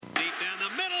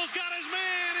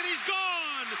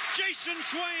Jason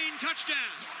Swain, touchdown.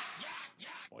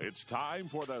 It's time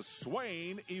for the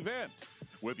Swain Event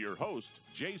with your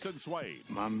host, Jason Swain.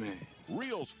 My man.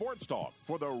 Real sports talk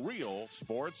for the real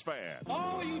sports fan.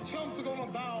 All you chumps are going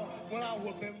to bow when I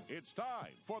whoop him. It's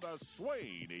time for the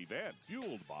Swain Event,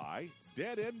 fueled by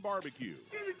Dead End Barbecue.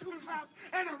 Give me to his house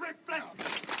and a Ric Flair.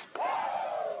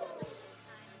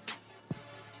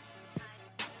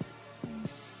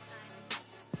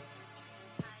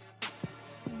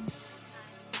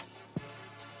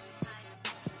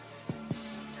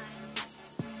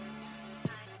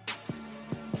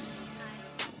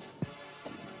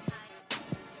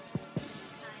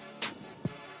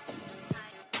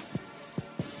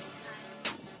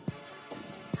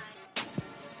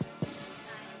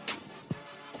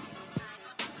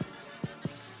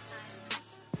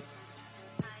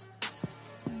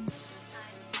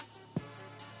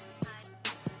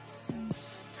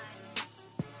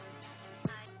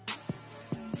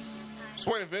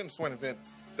 Swain Event,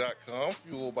 SwainEvent.com,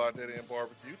 fueled by Dead End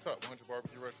Barbecue, top 100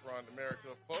 barbecue restaurant in America.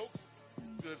 Folks,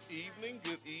 good evening.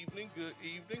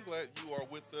 Glad you are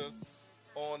with us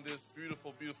on this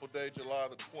beautiful, beautiful day, July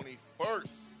the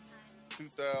 21st,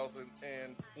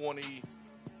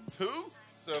 2022.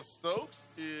 Seth Stokes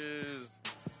is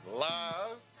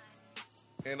live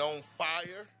and on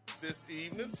fire this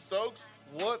evening. Stokes,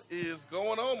 what is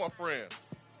going on, my friend?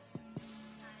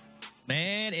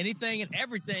 Man, anything and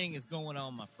everything is going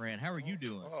on, my friend. How are you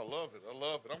doing? Oh, I love it.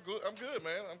 I'm good,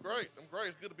 man. I'm great.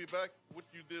 It's good to be back with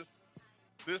you this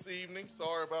evening.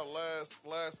 Sorry about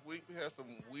last week. We had some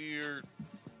weird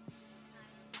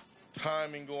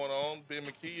timing going on. Ben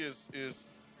McKee is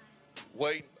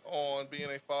waiting on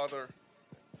being a father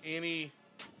any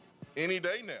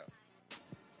day now.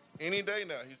 Any day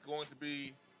now, he's going to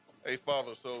be a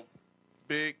father. So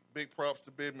big props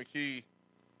to Ben McKee.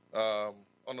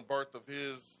 On the birth of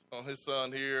his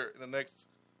son here in the next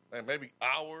maybe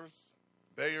hours,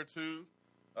 day or two.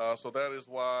 So that is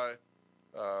why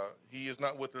he is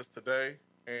not with us today.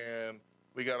 And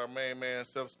we got our main man,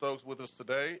 Seth Stokes, with us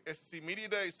today. SEC Media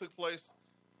Days took place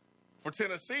for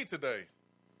Tennessee today.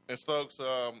 And Stokes,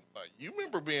 you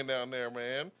remember being down there,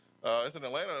 man. It's in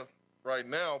Atlanta right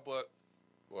now, but,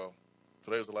 well,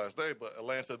 today was the last day, but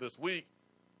Atlanta this week.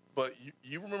 But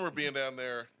you remember being down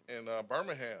there in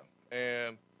Birmingham.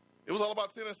 And it was all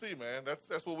about Tennessee, man.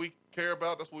 That's what we care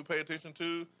about. That's what we pay attention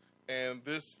to. And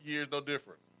this year is no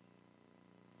different.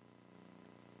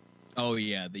 Oh,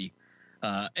 yeah. The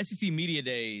SEC Media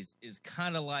Days is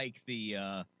kind of like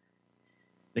the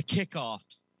kickoff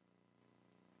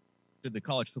to the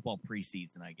college football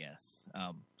preseason, I guess.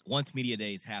 Once Media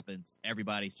Days happens,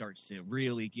 everybody starts to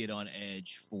really get on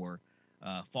edge for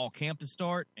fall camp to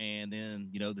start. And then,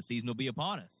 the season will be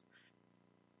upon us.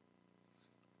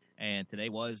 And today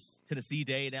was Tennessee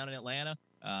Day down in Atlanta.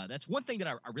 That's one thing that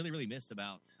I really, really miss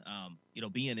about,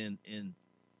 being in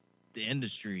the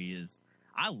industry is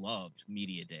I loved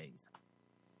media days.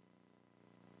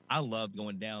 I loved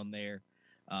going down there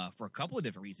for a couple of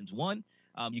different reasons. One,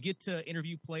 you get to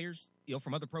interview players,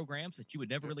 from other programs that you would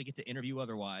never really get to interview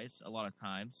otherwise a lot of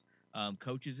times,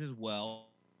 coaches as well.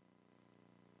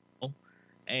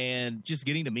 And just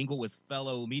getting to mingle with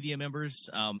fellow media members.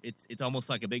 It's almost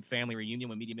like a big family reunion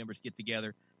when media members get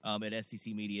together at SEC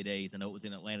Media Days. I know it was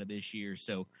in Atlanta this year,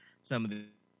 so some of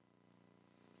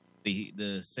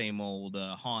the same old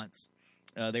haunts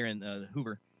there in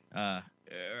Hoover are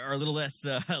a little less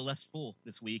full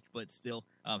this week, but still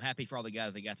happy for all the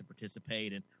guys that got to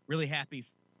participate, and really happy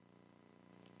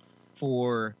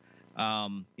for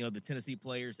the Tennessee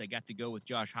players that got to go with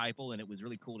Josh Heupel, and it was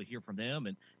really cool to hear from them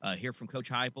and hear from Coach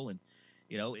Heupel. And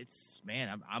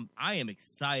I am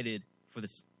excited for the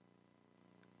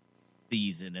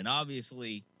season, and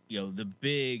obviously the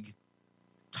big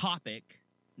topic,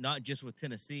 not just with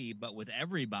Tennessee but with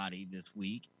everybody this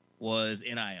week, was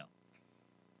NIL.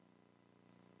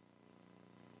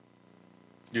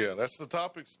 Yeah, that's the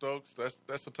topic, Stokes.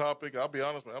 That's the topic. I'll be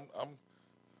honest, man.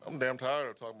 I'm damn tired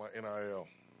of talking about NIL.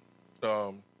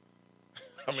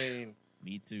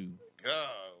 Me too.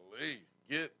 Golly,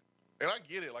 I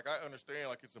get it. Like, I understand.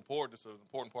 Like, it's important. It's an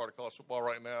important part of college football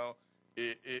right now.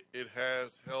 It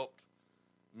has helped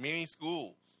many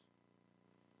schools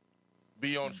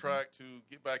be on track to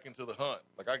get back into the hunt.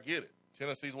 Like, I get it.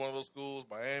 Tennessee's one of those schools.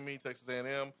 Miami, Texas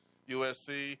A&M,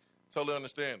 USC. Totally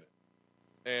understand it.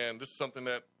 And this is something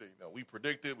that we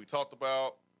predicted, we talked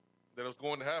about, that it was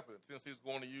going to happen. Tennessee's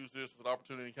going to use this as an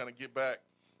opportunity to kind of get back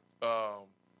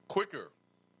quicker.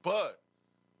 But,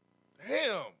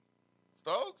 damn,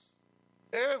 Stokes,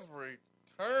 every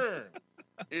turn,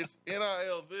 it's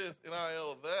NIL this,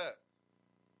 NIL that.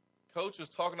 Coaches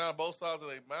talking out of both sides of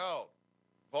their mouth.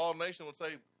 Vol Nation would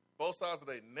say both sides of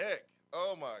their neck.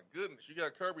 Oh my goodness. You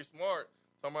got Kirby Smart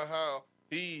talking about how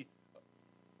he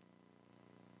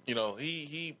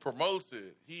promotes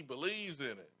it. He believes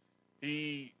in it.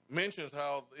 He mentions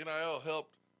how the NIL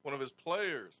helped one of his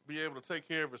players be able to take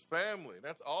care of his family.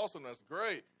 That's awesome. That's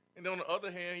great. And then on the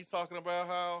other hand, he's talking about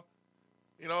how,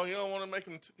 he don't want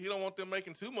them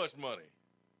making too much money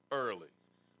early.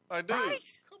 Like, dude,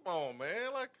 come on,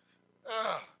 man. Like,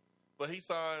 But he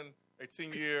signed a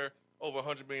 10-year, over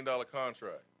 $100 million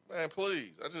contract. Man,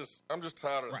 please. I'm just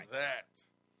tired of that.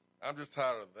 I'm just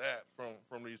tired of that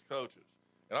from these coaches.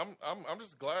 And I'm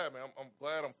just glad, man. I'm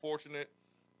glad, I'm fortunate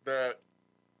that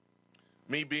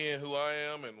me being who I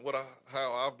am and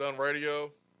how I've done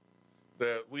radio,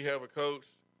 that we have a coach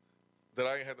that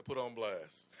I ain't had to put on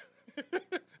blast.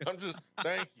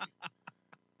 Thank you.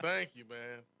 Thank you,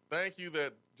 man. Thank you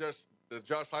that Josh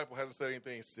Heupel hasn't said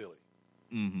anything silly.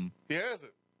 Mm-hmm. He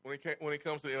hasn't when it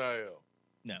comes to NIL.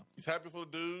 No. He's happy for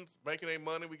the dudes, making their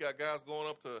money. We got guys going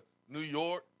up to New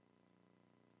York,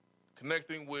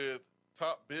 connecting with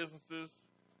top businesses,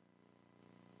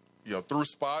 through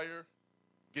Spire,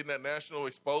 getting that national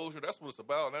exposure. That's what it's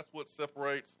about, and that's what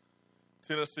separates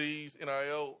Tennessee's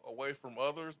NIL away from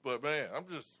others. But, man, I'm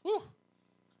just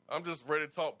ready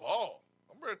to talk ball.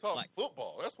 I'm ready to talk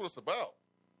football. That's what it's about.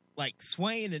 Like,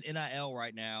 Swain and NIL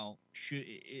right now,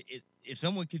 if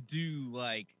someone could do,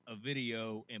 like, a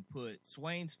video and put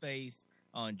Swain's face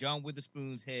on John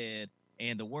Witherspoon's head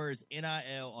and the words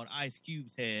NIL on Ice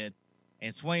Cube's head,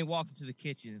 and Swain walks into the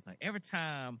kitchen, it's like, every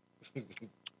time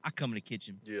I come in the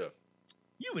kitchen, yeah,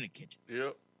 you in the kitchen.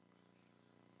 Yep.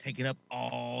 Taking up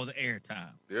all the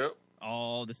airtime. Yep.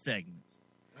 All the segments.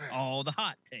 Man. All the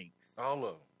hot takes. All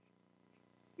of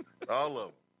them. All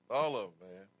of them,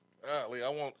 man. Golly, I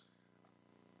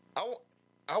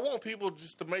want people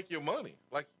just to make your money.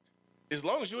 Like, as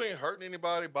long as you ain't hurting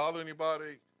anybody, bothering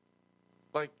anybody,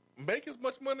 like, make as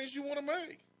much money as you want to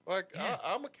make. Like, yes.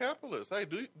 I'm a capitalist. Hey,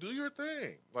 do your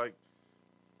thing. Like,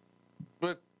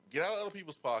 but get out of other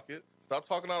people's pocket. Stop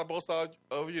talking out of both sides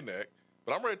of your neck.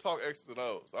 But I'm ready to talk X's and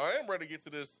O's. I am ready to get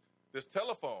to this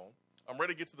telephone. I'm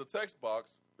ready to get to the text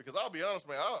box because I'll be honest,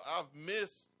 man, I've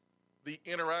missed the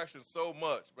interaction so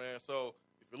much, man. So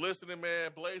if you're listening, man,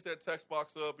 blaze that text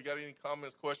box up. You got any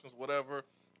comments, questions, whatever,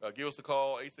 give us a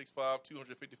call,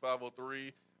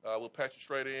 865-250-503. We'll patch you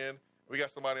straight in. We got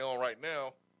somebody on right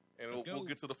now, and we'll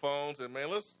get to the phones. And, man,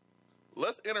 let's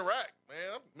interact, man.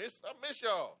 I miss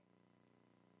y'all.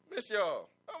 I miss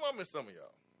some of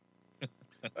y'all.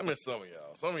 I miss some of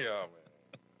y'all. Some of y'all,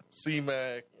 man.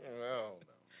 C-Mac, I don't know.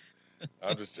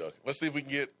 I'm just joking. Let's see if we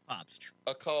can get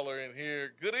a caller in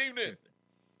here. Good evening.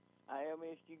 I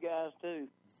missed you guys, too.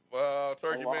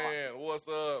 Turkey Man, what's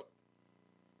up?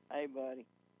 Hey, buddy.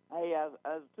 Hey, I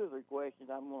have 2 or 3 questions.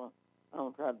 I'm gonna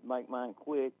try to make mine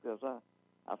quick because I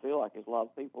feel like there's a lot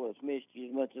of people that's missed you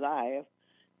as much as I have.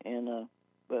 And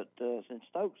but since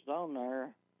Stokes is on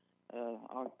there, I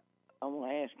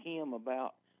want to ask him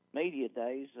about media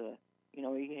days. He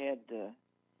had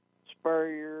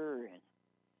Spurrier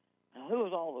and who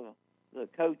was all the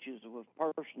coaches with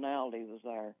personality was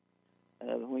there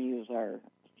when he was there,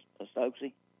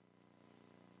 Stokesy?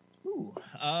 Ooh,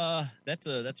 that's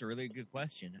a really good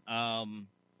question.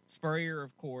 Spurrier,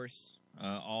 of course,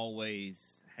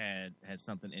 always had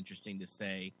something interesting to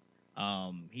say.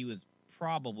 He was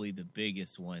probably the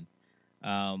biggest one.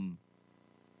 I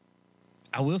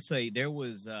will say there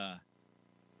was,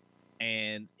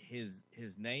 and his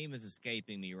name is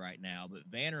escaping me right now, but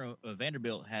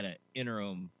Vanderbilt had an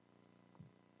interim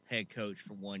head coach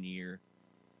for 1 year,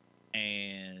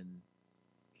 and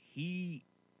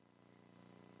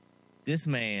this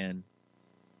man,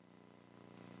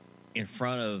 in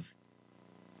front of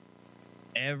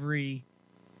I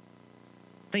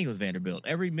think it was Vanderbilt,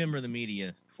 every member of the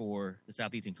media for the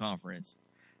Southeastern Conference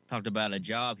talked about a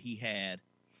job he had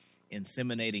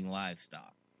inseminating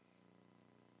livestock.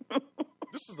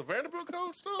 This was the Vanderbilt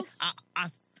coach, Stokes?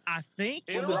 I think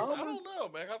it was, I don't know,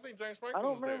 man. I think James Franklin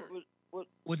was there.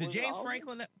 Was it James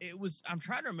Franklin? It was. I'm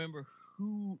trying to remember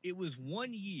who. It was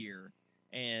 1 year,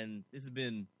 and this has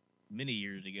been many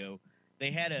years ago.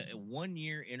 They had a 1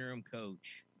 year interim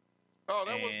coach. Oh,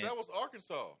 that was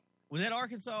Arkansas. Was that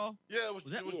Arkansas? Yeah,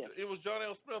 it was John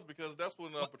L. Smith because that's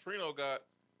when Petrino got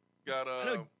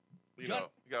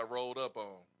rolled up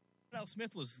on. John L.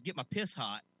 Smith was getting my piss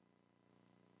hot.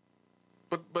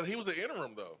 But he was an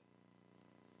interim though.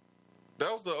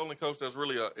 That was the only coach that's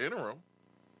really an interim.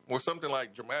 Where something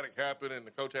like dramatic happened and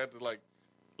the coach had to like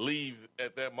leave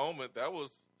at that moment. That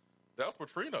was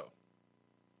Petrino.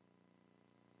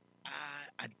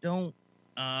 I don't.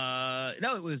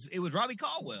 No, it was Robbie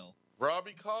Caldwell.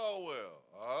 Robbie Caldwell.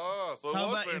 Ah, so it Talk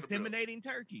was about Vanderbilt. inseminating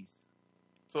turkeys.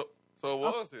 So it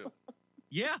was him.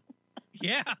 Yeah,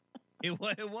 it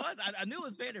was. I knew it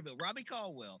was Vanderbilt. Robbie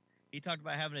Caldwell. He talked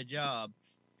about having a job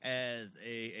as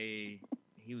he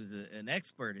was an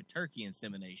expert at turkey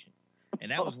insemination,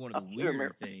 and that was one of the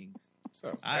weirder things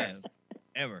Sounds I nasty. have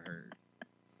ever heard.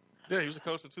 Yeah, he was the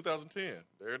coach in 2010.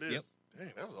 There it is. Yep.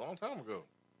 Dang, that was a long time ago.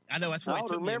 I know that's why I it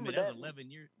took me a remember minute. That was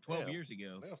that. 12 Yeah. years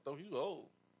ago. Damn, so he's old.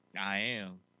 I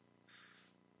am.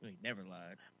 He never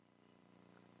lied.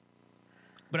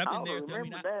 But I've been there. I mean,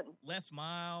 remember that. Les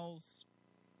Miles,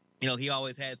 he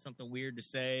always had something weird to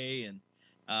say, and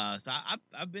so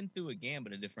I've been through a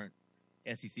gambit of different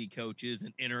SEC coaches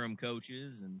and interim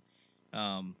coaches, and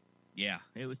yeah,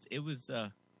 it was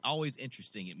always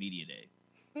interesting at media days.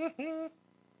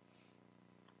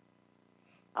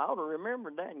 I ought to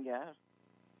remember that, guys.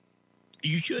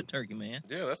 You should, Turkey Man.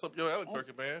 Yeah, that's up your alley,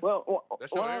 Turkey Man. Well,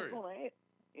 That's your I was area. going to ask.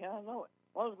 Yeah, I know it.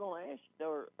 What I was going to ask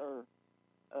you,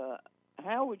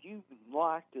 how would you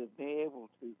like to be able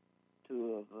to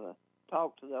have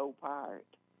talked to the old pirate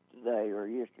today or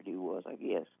yesterday was, I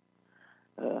guess.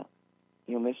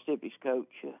 Mississippi's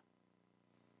coach.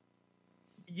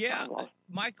 Yeah,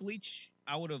 Mike Leach,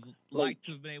 I would have liked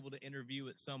to have been able to interview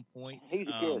at some point. He's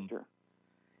a character.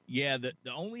 Yeah, the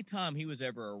only time he was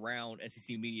ever around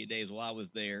SEC Media Days while I was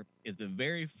there is the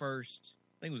very first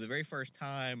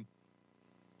time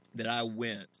that I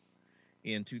went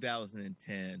in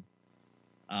 2010.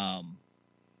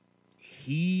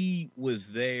 He was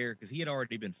there because he had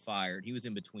already been fired. He was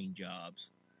in between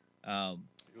jobs. He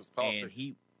was politics.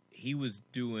 And he was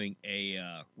doing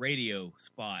a radio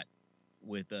spot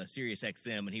with Sirius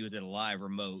XM, and he was at a live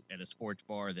remote at a sports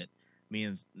bar that me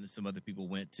and some other people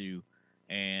went to.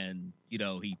 And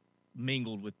he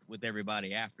mingled with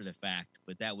everybody after the fact,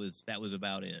 but that was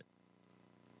about it.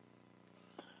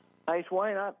 Hey,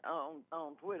 Swain,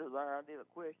 on Twitter there, I did a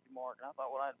question mark, and I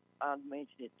thought I'd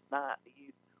mention it tonight to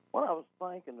you. What I was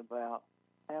thinking about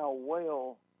how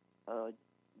well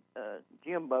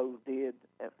Jimbo did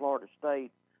at Florida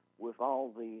State with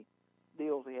all the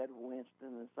deals he had with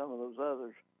Winston and some of those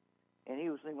others, and he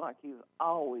seemed like he was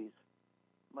always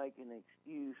making an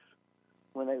excuse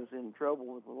when they was in trouble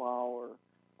with the law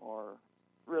or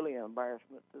really an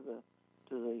embarrassment to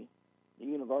the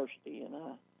university. And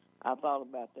I thought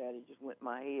about that. It just went in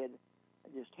my head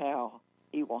just how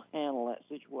he will handle that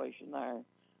situation there.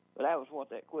 But that was what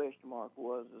that question mark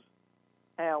was, is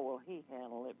how will he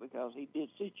handle it, because he did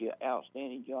such an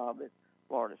outstanding job at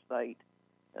Florida State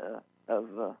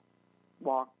of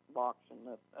boxing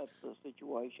up the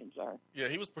situations there. Yeah,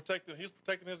 he was protecting his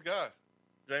guy,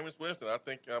 Jameis Winston. I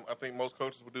think most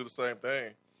coaches would do the same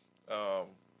thing,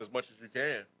 as much as you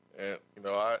can. And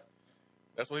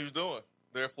that's what he was doing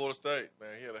there at Florida State. Man,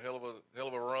 he had a hell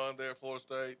of a run there at Florida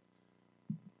State.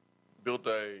 Built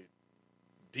a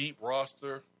deep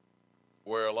roster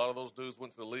where a lot of those dudes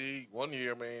went to the league. One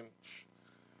year, I mean,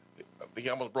 he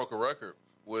almost broke a record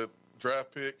with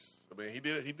draft picks. I mean, he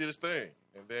did his thing,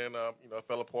 and then it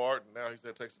fell apart. And now he's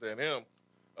at Texas A&M.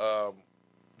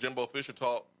 Jimbo Fisher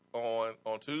talked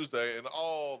on Tuesday, and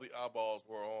all the eyeballs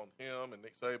were on him and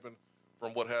Nick Saban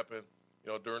from what happened,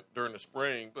 during the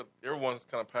spring. But everyone's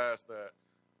kind of past that.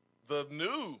 The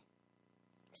new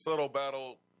subtle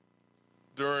battle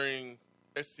during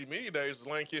SEC Media Days was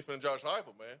Lane Kiffin and Josh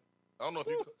Heupel, man. I don't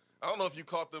know if you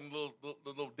caught them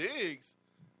little digs,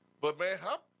 but man,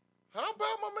 how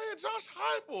about my man Josh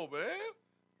Heupel, man?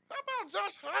 How about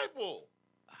Josh Heupel?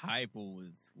 Heupel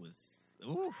was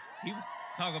he was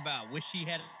talking about wish he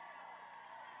had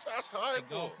Josh a Heupel.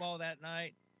 golf ball that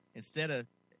night instead of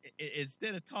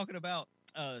talking about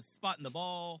spotting the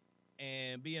ball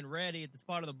and being ready at the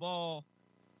spot of the ball.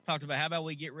 Talked about how about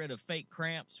we get rid of fake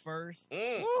cramps first.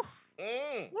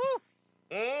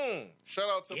 Shout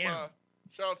out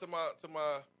to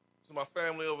my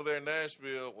family over there in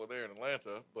Nashville. Well, they're in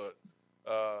Atlanta, but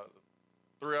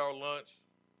 3-hour lunch,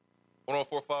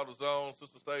 104.5 The Zone,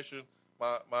 sister station.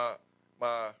 My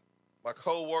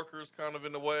co-workers kind of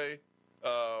in the way.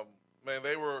 Man,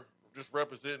 they were just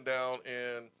representing down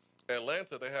in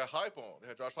Atlanta. They had Hype on. They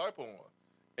had Josh Hype on.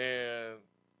 And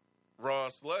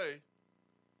Ron Slay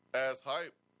asked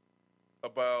Hype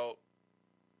about,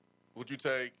 would you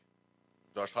take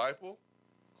Josh Heupel,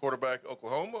 quarterback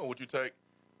Oklahoma, or would you take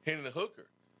Hendon Hooker?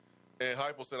 And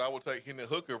Heupel said, I would take Hendon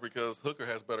Hooker because Hooker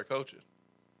has better coaching.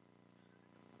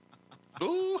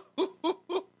 Ooh,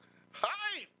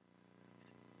 Hype!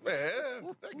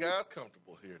 Man, that guy's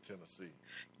comfortable here in Tennessee.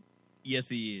 Yes,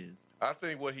 he is. I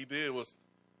think what he did was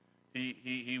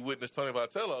he witnessed Tony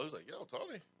Vitello. He was like, yo,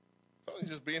 Tony's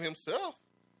just being himself.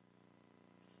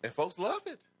 And folks love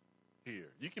it.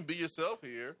 here. You can be yourself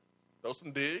here, throw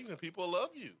some digs, and people love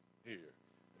you here.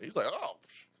 And he's like, oh,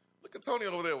 look at Tony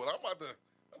over there. Well, I'm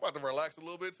about to relax a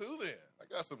little bit too. Then I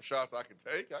got some shots I can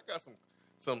take. I got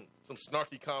some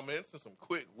snarky comments and some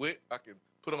quick wit I can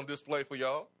put on display for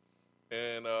y'all.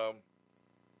 And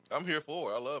I'm here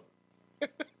for it. I love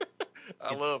it.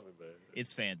 I love it, man.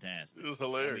 It's fantastic. It's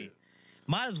hilarious. I mean,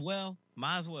 might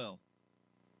as well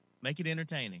make it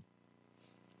entertaining.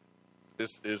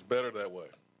 It's better that way.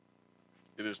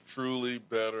 It is truly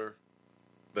better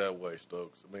that way,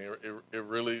 Stokes. I mean, it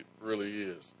really, really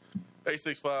is.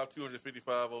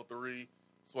 865-255-03,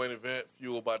 Swain Event,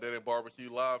 fueled by Dead End Barbecue,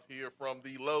 live here from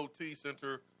the Low T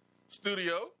Center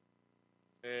studio.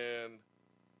 And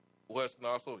West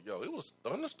Knoxville, yo, it was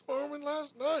thunderstorming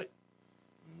last night.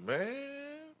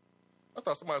 Man, I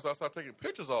thought somebody was outside taking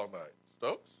pictures all night,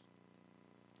 Stokes.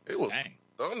 It was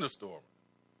thunderstorming.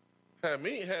 Had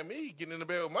me getting in the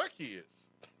bed with my kids.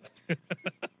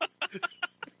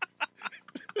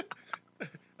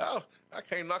 I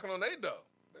came knocking on their door.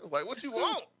 They was like, what you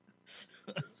want?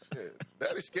 Shit,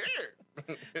 Daddy's scared.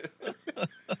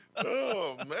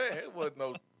 Oh, man, it wasn't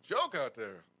no joke out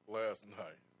there last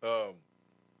night.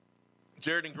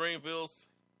 Jared in Greenville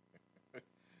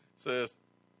says,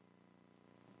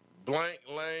 blank,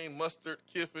 Lane, Mustard,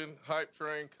 Kiffin, Hype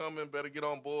Train coming, better get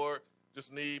on board.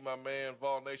 Just need my man,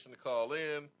 Vol Nation, to call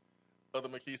in. Other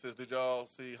McKee says, did y'all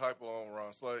see Hype on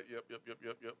Ron Slate? Yep.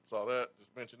 Saw that.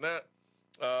 Just mentioned that.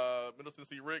 Middle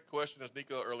Tennessee Rick, question, is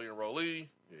Nico early enrollee?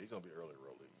 Yeah, he's going to be early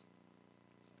enrollee.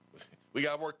 We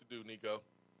got work to do, Nico.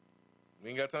 We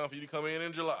ain't got time for you to come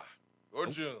in July or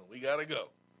June. We got to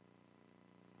go.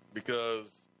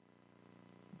 Because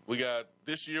we got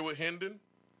this year with Hendon,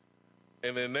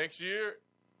 and then next year,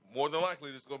 more than likely,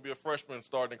 there's going to be a freshman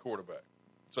starting quarterback.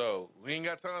 So we ain't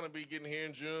got time to be getting here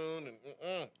in June,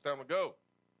 and time to go.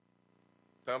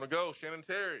 Time to go. Shannon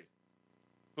Terry,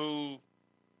 who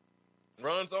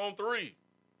runs on 3,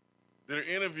 did an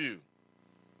interview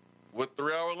with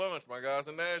 3 Hour Lunch, my guys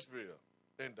in Nashville,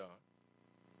 and Don.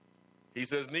 He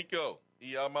says, Nico,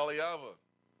 Ia Maliava,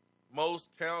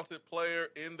 most talented player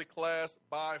in the class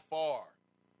by far.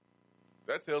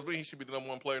 That tells me he should be the number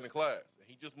 1 player in the class. And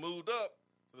he just moved up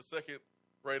to the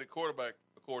second-rated quarterback,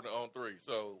 according to On 3.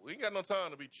 So we ain't got no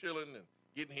time to be chilling and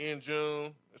getting here in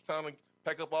June. It's time to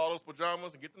pack up all those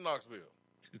pajamas and get to Knoxville.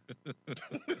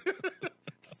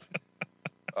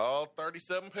 All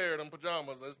 37 pair of them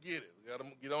pajamas. Let's get it. We got to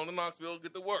get on to Knoxville,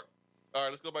 get to work. All right,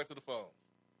 let's go back to the phones.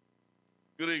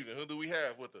 Good evening. Who do we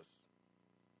have with us?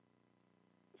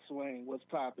 Swain, what's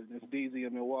poppin'? It's DZ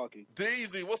in Milwaukee.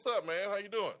 DZ, what's up, man? How you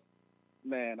doing?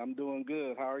 Man, I'm doing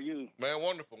good. How are you? Man,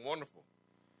 wonderful.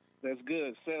 That's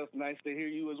good. Seth, nice to hear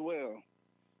you as well.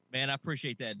 Man, I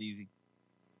appreciate that, DZ.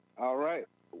 All right.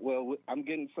 Well, I'm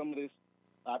getting some of this.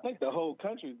 I think the whole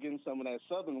country is getting some of that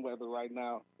southern weather right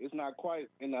now. It's not quite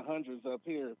in the hundreds up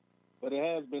here, but it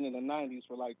has been in the 90s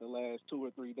for like the last 2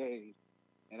 or 3 days.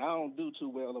 And I don't do too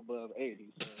well above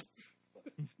 80. So.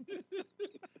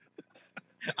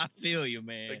 I feel you,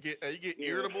 man. You get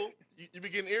irritable? You be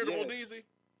getting irritable, DZ?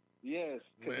 Yes,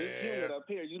 because it's humid up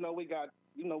here.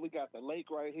 We got the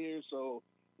lake right here, so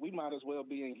we might as well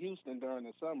be in Houston during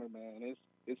the summer, man.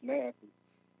 It's nasty.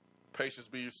 Patience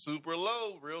be super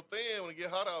low, real thin when it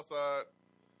get hot outside.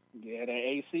 Yeah, the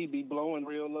AC be blowing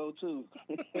real low too.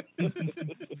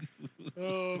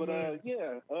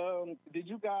 Did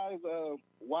you guys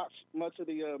watch much of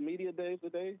the media days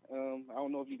today? I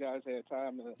don't know if you guys had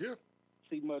time to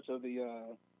see much of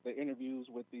the interviews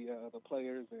with the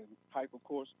players and Hype, of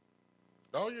course.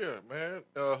 Oh yeah, man.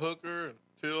 Hooker and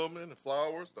Tillman and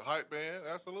Flowers, the Hype band,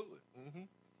 absolutely. Mm-hmm.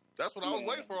 That's what I was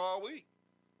waiting for all week.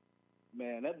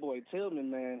 Man, that boy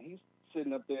Tillman, man, he's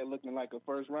sitting up there looking like a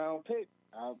first-round pick.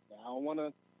 I don't want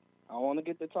to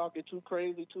get to talking too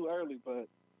crazy too early, but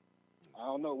I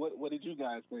don't know. What did you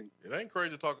guys think? It ain't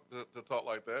crazy to talk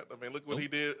like that. I mean, look what he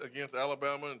did against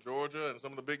Alabama and Georgia and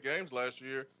some of the big games last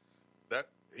year. That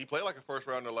he played like a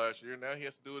first-rounder last year. Now he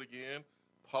has to do it again,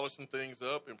 polish some things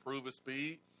up, improve his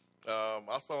speed.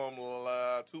 I saw him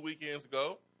 2 weekends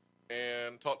ago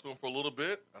and talked to him for a little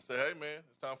bit. I said, "Hey, man,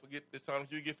 it's time for you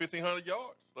to get 1,500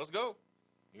 yards. Let's go."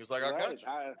 He was like, "I got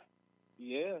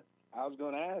you." I was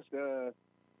going to ask. You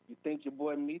think your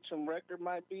boy Meacham record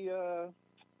might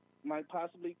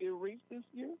possibly get reached this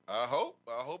year? I hope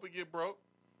it get broke.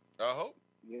 I hope.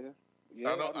 Yeah.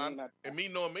 I know. And me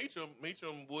knowing Meacham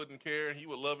wouldn't care, and he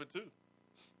would love it too.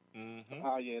 Mm-hmm.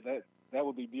 Oh yeah, that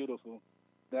would be beautiful.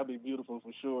 That'd be beautiful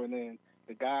for sure. And then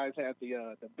the guys had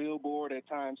the billboard at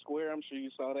Times Square. I'm sure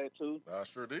you saw that too. I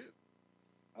sure did.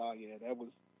 Oh yeah,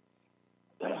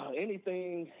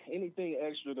 anything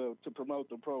extra to promote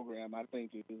the program, I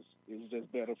think is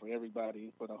just better for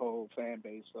everybody, for the whole fan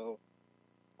base. So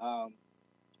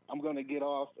I'm going to get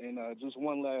off, and just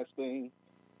one last thing.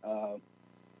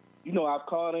 I've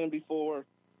called in before.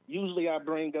 Usually I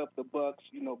bring up the Bucks.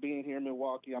 Being here in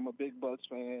Milwaukee, I'm a big Bucks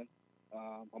fan.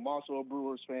 I'm also a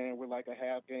Brewers fan. We're like a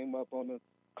half game up on the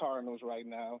Cardinals right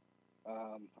now.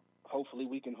 Hopefully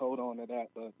we can hold on to that,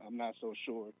 but I'm not so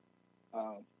sure.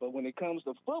 But when it comes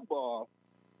to football,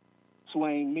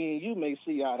 Swain, me and you may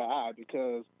see eye to eye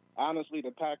because, honestly,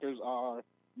 the Packers are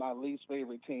my least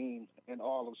favorite team in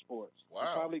all of sports. Wow. It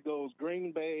probably goes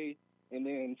Green Bay and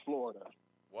then Florida.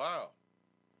 Wow.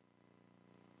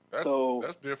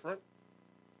 That's different.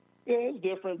 Yeah, it's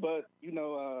different, but,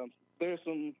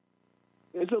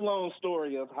 it's a long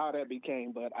story of how that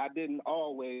became, but I didn't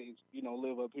always,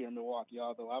 live up here in Milwaukee,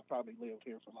 although I probably lived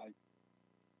here for,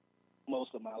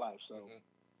 most of my life. So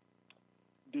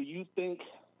do you think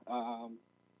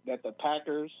that the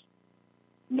Packers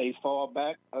may fall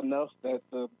back enough that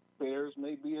the Bears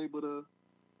may be able to,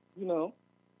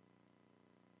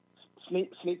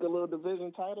 sneak a little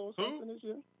division title or something this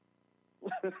year?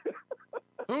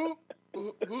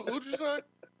 Who'd you say?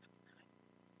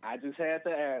 I just had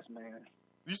to ask, man.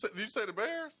 Did you say the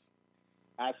Bears?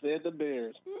 I said the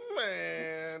Bears.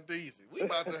 Man, Deezy, we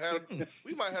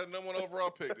might have the number 1 overall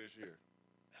pick this year.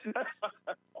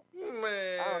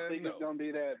 Man, I don't think it's gonna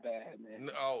be that bad, man.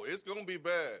 No, it's gonna be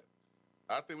bad.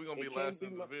 I think we're gonna be last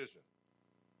in the division.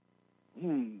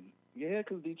 Yeah,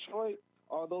 because Detroit,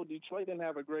 although Detroit didn't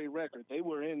have a great record, they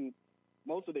were in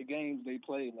most of the games they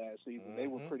played last season. Mm-hmm. They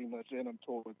were pretty much in them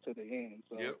to the end.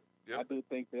 So yep. I do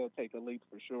think they'll take a leap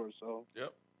for sure. So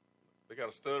yep. They got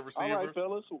a stud receiver. All right,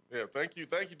 fellas. Yeah, thank you,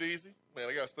 Deezy. Man,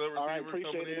 they got a stud receiver all right,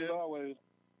 appreciate coming it in. As always.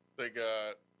 They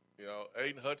got,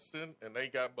 Aiden Hutchinson, and they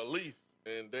got belief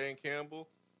in Dan Campbell.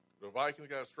 The Vikings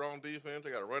got a strong defense.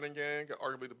 They got a running game. Got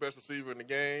arguably the best receiver in the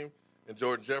game, and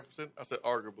Jordan Jefferson. I said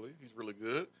arguably. He's really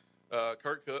good.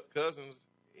 Kirk Cousins,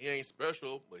 he ain't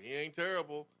special, but he ain't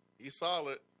terrible. He's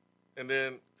solid. And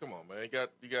then, come on, man, you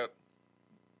got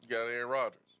Aaron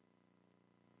Rodgers.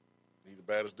 He's the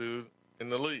baddest dude in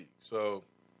the league. So,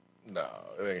 no,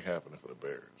 it ain't happening for the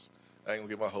Bears. I ain't gonna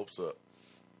get my hopes up.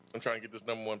 I'm trying to get this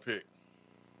number 1 pick.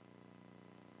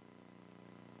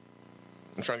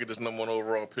 I'm trying to get this number 1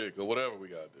 overall pick or whatever we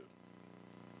gotta do.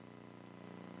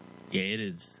 Yeah, it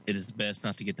is. It is best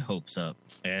not to get the hopes up,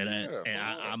 and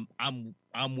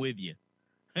I'm with you.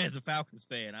 As a Falcons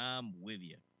fan, I'm with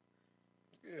you.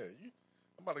 Yeah,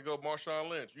 I'm about to go Marshawn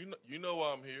Lynch. You know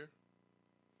why I'm here.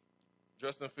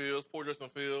 Poor Justin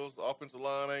Fields. The offensive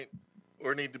line ain't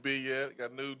where it need to be yet.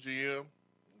 Got a new GM.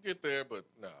 Get there, but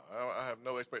no, I have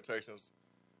no expectations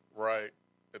right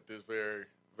at this very,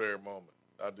 very moment.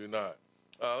 I do not.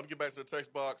 Let me get back to the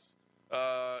text box.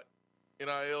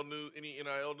 NIL news. Any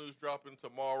NIL news dropping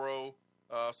tomorrow?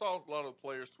 Saw a lot of the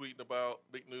players tweeting about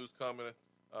big news coming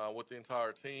with the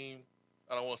entire team.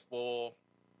 I don't want to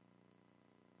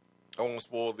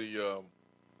spoil the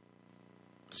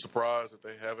surprise if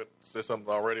they haven't said something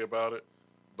already about it.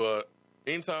 But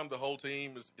anytime the whole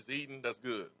team is eating, that's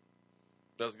good.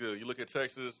 That's good. You look at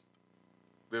Texas,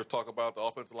 there's talk about the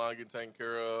offensive line getting taken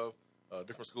care of,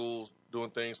 different schools doing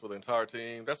things for the entire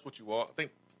team. That's what you want. I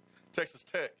think Texas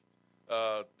Tech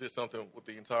did something with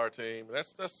the entire team.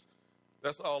 That's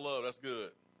all love. That's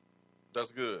good.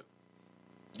 That's good.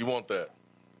 You want that.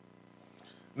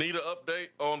 Need an update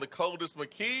on the coldest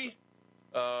McKee?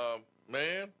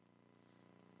 Man,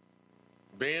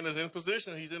 Ben is in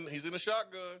position. He's in a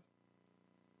shotgun.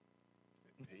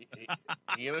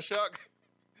 He in a shotgun.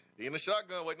 He in a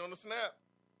shotgun waiting on the snap.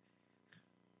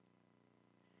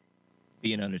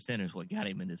 Being under center is what got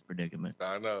him in this predicament.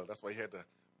 I know. That's why he had to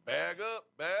bag up,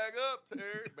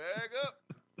 Terry, bag up,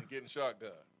 and get in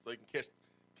shotgun so he can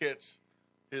catch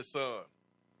his son.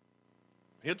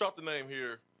 He'll drop the name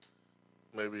here,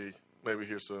 maybe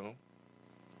here soon.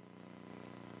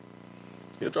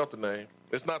 He'll drop the name.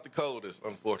 It's not the coldest,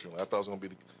 unfortunately. I thought it was going to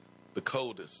be the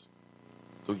coldest.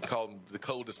 So we can call him the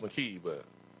coldest McKee, but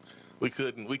we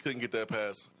couldn't get that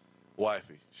past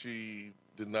wifey. She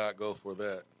did not go for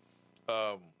that.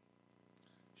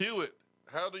 Hewitt,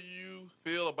 how do you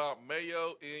feel about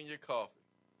mayo in your coffee?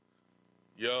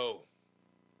 Yo.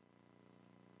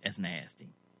 That's nasty.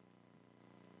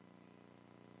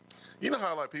 You know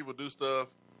how people do stuff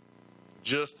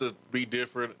just to be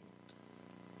different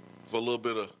for a little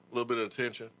bit of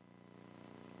attention?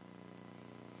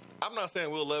 I'm not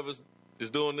saying Will Levis is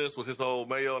doing this with his whole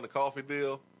mayo and the coffee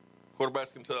deal.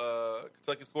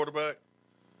 Kentucky's quarterback.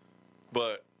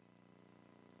 But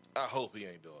I hope he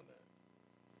ain't doing that.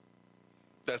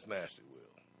 That's nasty,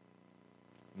 Will.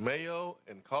 Mayo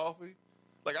and coffee?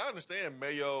 Like, I understand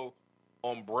mayo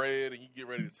on bread and you get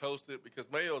ready to toast it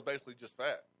because mayo is basically just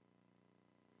fat.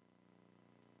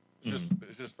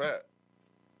 It's just fat.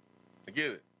 I get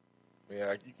it. I mean,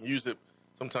 you can use it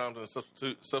sometimes in a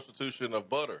substitution of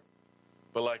butter.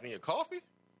 But, like, in your coffee?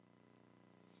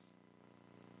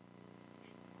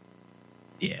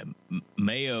 Yeah,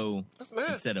 mayo That's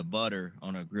nasty. instead of butter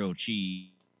on a grilled cheese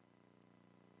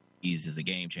is a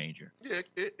game changer. Yeah,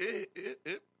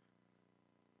 it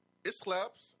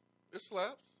slaps. It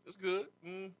slaps. It's good.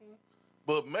 Mm-hmm.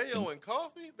 But mayo and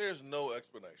coffee, there's no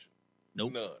explanation.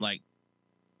 Nope. None. Like,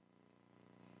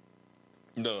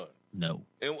 none. no.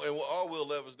 And what all Will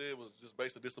Levis did was just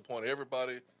basically disappoint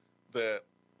everybody that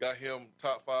got him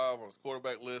top 5 on his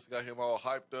quarterback list, got him all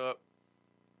hyped up.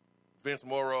 Vince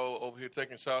Morrow over here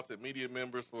taking shots at media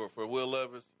members for Will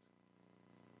Levis.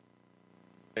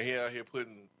 And he out here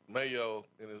putting mayo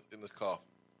in his coffee.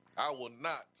 I will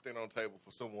not stand on the table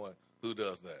for someone who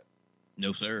does that.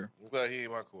 No, sir. I'm glad he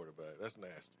ain't my quarterback. That's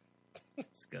nasty. It's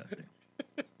disgusting.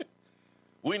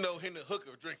 We know Hendon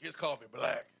Hooker drink his coffee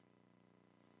black.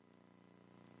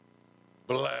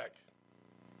 Black.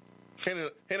 Hendon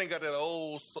got that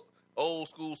old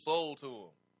school soul to him.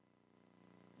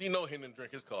 You know Hendon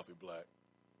drink his coffee black.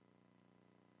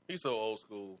 He's so old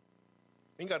school.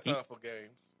 He ain't got time for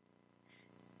games.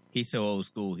 He's so old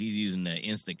school. He's using the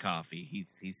instant coffee.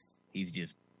 He's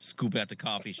just scoop out the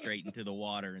coffee straight into the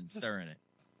water and stirring it.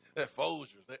 That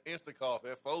Folgers, that instant coffee,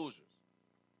 that Folgers.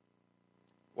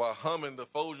 While humming the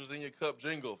Folgers in your cup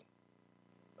jingle.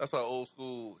 That's how old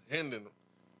school Hendon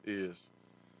is.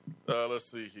 Let's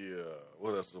see here.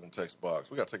 What else is on the text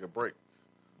box? We got to take a break.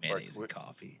 Mayonnaise and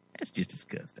coffee. That's just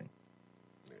disgusting.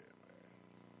 Yeah, man.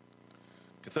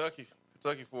 Kentucky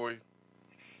for you.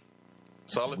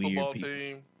 Solid football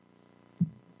team.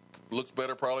 Looks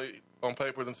better probably on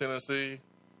paper than Tennessee.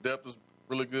 Depth is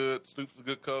really good. Stoops is a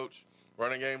good coach.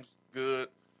 Running game's good.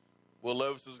 Will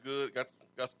Levis is good. Got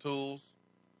some tools.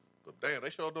 But damn, they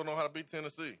sure don't know how to beat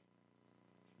Tennessee.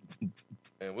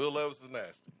 And Will Levis is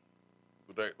nasty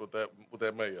with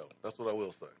that mayo. That's what I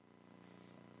will say.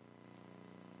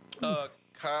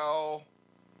 Kyle,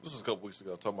 this was a couple weeks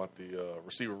ago, talking about the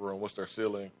receiver room. What's their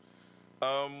ceiling?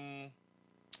 It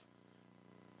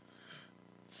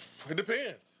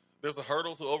depends. There's a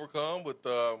hurdle to overcome with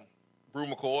Brew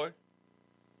McCoy.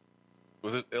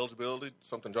 With his eligibility,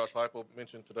 something Josh Heupel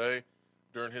mentioned today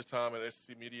during his time at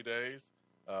SEC Media Days.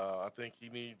 I think he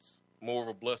needs more of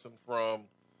a blessing from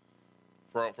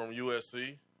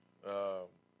USC. The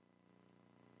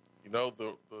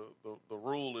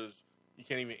rule is you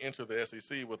can't even enter the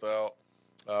SEC without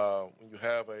when you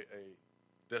have a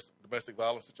domestic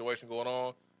violence situation going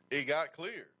on. It got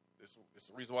cleared. It's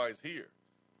the reason why he's here.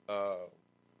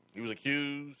 He was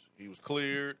accused. He was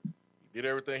cleared. He did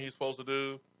everything he's supposed to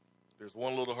do. There's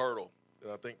one little hurdle,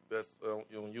 and I think that's on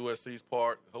USC's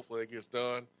part. Hopefully that gets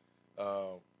done.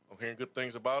 I'm hearing good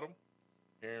things about him,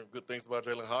 hearing good things about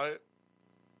Jalen Hyatt,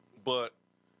 but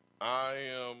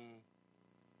I'm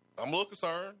a little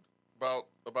concerned about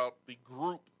the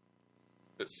group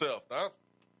itself. Not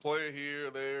player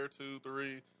here, there, 2,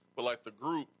 3, but like the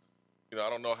group. I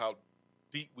don't know how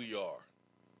deep we are.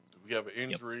 Do we have an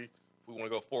injury? Yep. If we want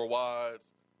to go 4 wides,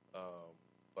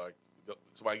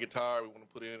 somebody get tired, we want to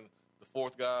put in the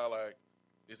 4th guy. Like,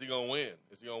 is he gonna win?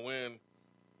 Is he gonna win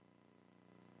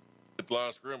at the line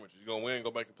of scrimmage? Is he gonna win?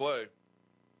 Go make a play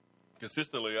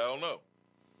consistently? I don't know.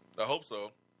 I hope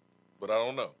so, but I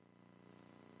don't know.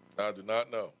 I do not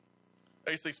know.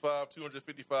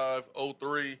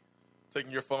 865-255-03,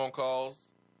 taking your phone calls.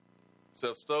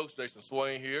 Seth Stokes, Jason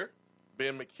Swain here.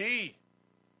 Ben McKee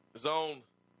is on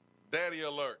daddy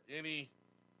alert. Any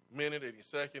minute, any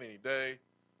second, any day,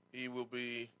 he will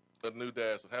be a new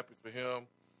dad. So happy for him.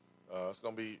 It's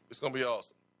gonna be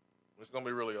awesome. It's gonna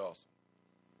be really awesome.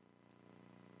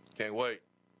 Can't wait.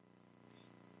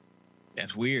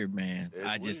 That's weird, man.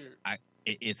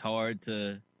 It's hard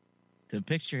to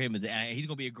picture him as he's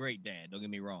gonna be a great dad. Don't get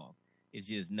me wrong. It's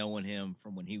just knowing him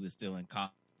from when he was still in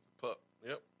college.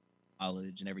 Yep.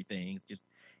 College and everything.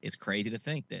 It's crazy to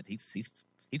think that he's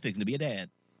fixing to be a dad.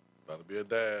 About to be a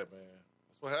dad, man.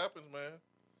 That's what happens, man.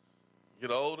 You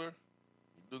get older,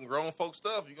 you doing grown folk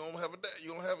stuff. You're gonna have a dad.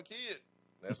 You're gonna have a kid.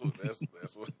 That's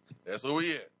where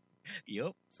we at.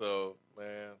 Yep. So,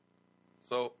 man,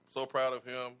 so proud of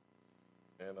him.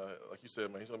 And like you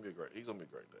said, man, he's gonna be a great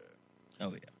dad.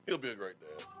 Oh yeah. He'll be a great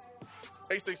dad.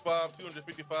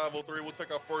 865-255-03. We'll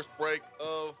take our first break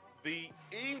of the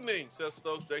evening. Seth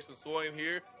Stokes, Jason Swain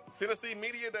here. Tennessee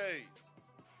Media Days.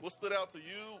 What stood out to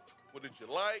you? What did you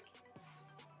like?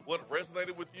 What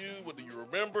resonated with you? What do you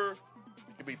remember?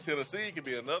 You could be Tennessee. It could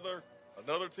be another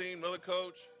team, another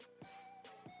coach.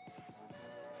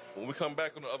 When we come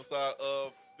back on the other side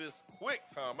of this quick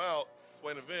timeout,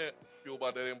 Swain Event, fueled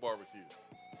by Dead End Barbecue.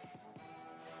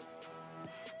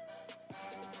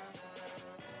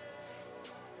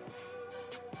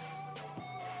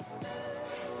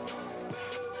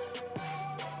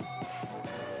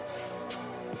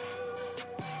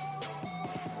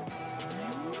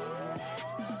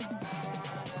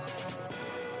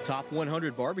 Top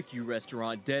 100 barbecue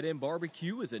restaurant Dead End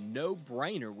Barbecue is a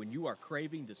no-brainer when you are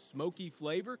craving the smoky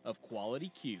flavor of quality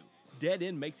Q. Dead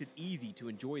End makes it easy to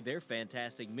enjoy their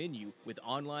fantastic menu with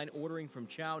online ordering from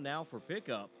Chow Now for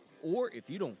pickup. Or if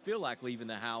you don't feel like leaving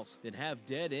the house, then have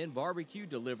Dead End Barbecue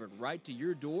delivered right to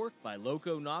your door by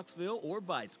Loco Knoxville or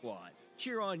Bite Squad.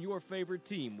 Cheer on your favorite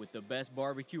team with the best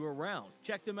barbecue around.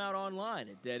 Check them out online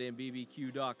at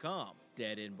deadendbbq.com.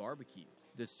 Dead End Barbecue.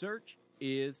 The search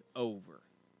is over.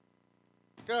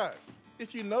 Guys,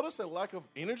 if you notice a lack of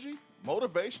energy,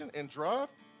 motivation, and drive,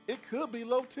 it could be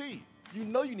low T. You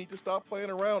know you need to stop playing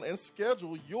around and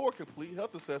schedule your complete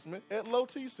health assessment at Low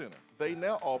T Center. They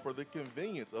now offer the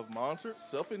convenience of monitored,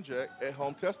 self-inject,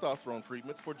 at-home testosterone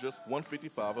treatments for just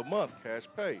 $155 a month, cash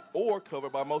pay, or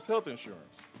covered by most health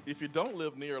insurance. If you don't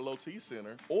live near a Low T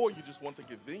Center, or you just want the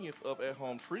convenience of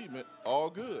at-home treatment, all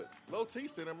good. Low T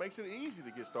Center makes it easy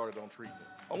to get started on treatment.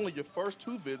 Only your first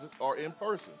 2 visits are in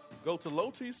person. Go to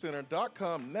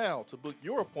lowtcenter.com now to book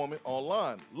your appointment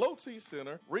online. Low T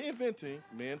Center, reinventing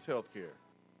men's healthcare.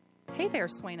 Hey there,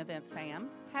 Swain Event fam.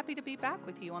 Happy to be back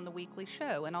with you on the weekly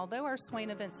show. And although our Swain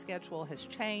Event schedule has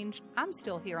changed, I'm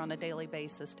still here on a daily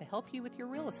basis to help you with your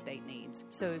real estate needs.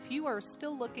 So if you are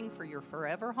still looking for your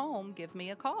forever home, give me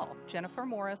a call. Jennifer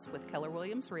Morris with Keller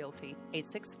Williams Realty,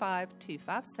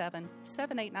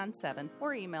 865-257-7897,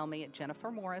 or email me at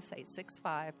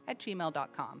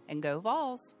jennifermorris865@gmail.com. And go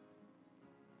Vols!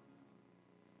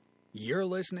 You're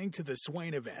listening to the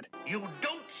Swain Event. You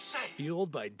don't say. Fueled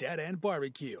by Dead End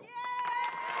Barbecue.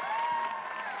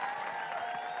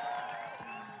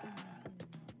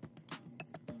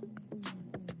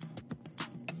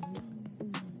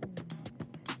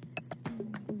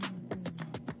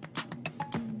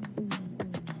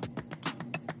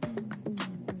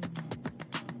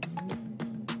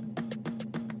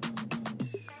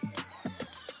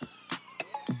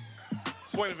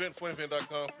 Swain Event,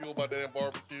 SwainEvent.com, fueled by Dead End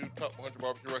Barbecue, top 100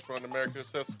 barbecue restaurant in America.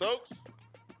 Seth Stokes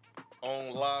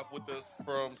on live with us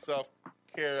from South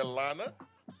Carolina.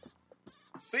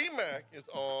 C-Mac is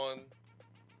on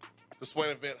the Swain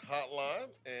Event hotline,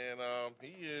 and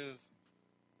he is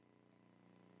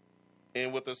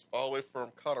in with us all the way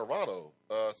from Colorado.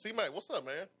 C-Mac, what's up,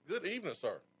 man? Good evening,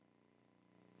 sir.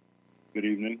 Good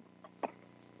evening.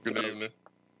 Good evening.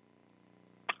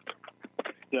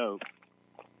 So,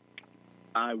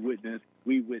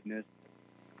 we witnessed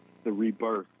the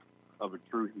rebirth of a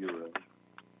true hero,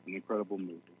 an incredible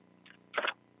movie.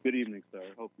 Good evening, sir.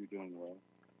 Hope you're doing well.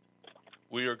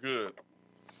 We are good.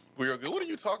 We are good. What are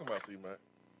you talking about, C-Mac?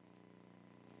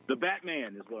 The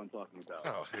Batman is what I'm talking about.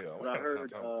 Oh, hell. I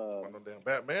heard, no damn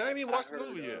Batman. I ain't even watched the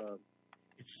movie yet.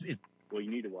 Well, you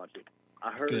need to watch it.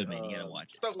 It's good, man. You gotta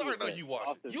watch it. Stokes, I already know you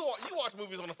watch it. You watch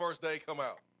movies on the first day come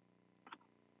out.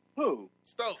 Who?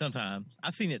 Stokes. Sometimes.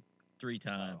 I've seen it 3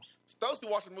 times. Stokes be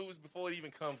watching movies before it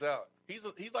even comes out. He's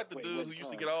like the dude who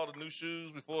used to get all the new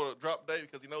shoes before the drop date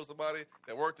because he knows somebody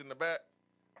that worked in the back.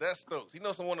 That's Stokes. He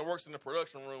knows someone that works in the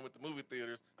production room at the movie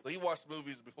theaters, so he watches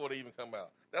movies before they even come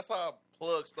out. That's how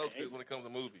plug Stokes is when it comes to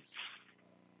movies.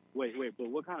 Wait, but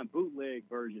what kind of bootleg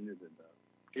version is it,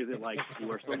 though? Is it like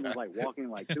where someone's like walking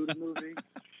like to the movie,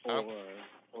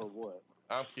 or what?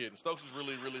 I'm kidding. Stokes is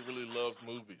really, really, really loves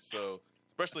movies, so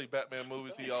especially Batman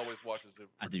movies, he always watches it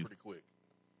pretty quick.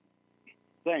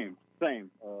 Same.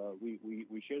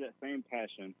 We share that same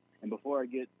passion. And before I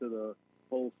get to the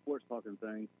whole sports talking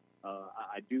thing,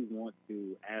 I do want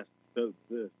to ask Stokes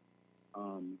this.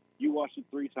 You watched it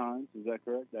 3 times, is that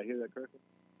correct? Did I hear that correctly?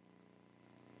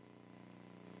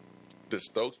 Did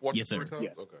Stokes watch it 3 times?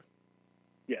 Yes. Okay.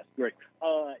 Yes, great.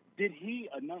 Did he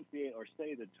enunciate or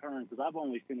say the term, because I've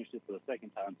only finished it for the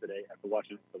second time today after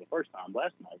watching it for the first time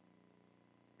last night.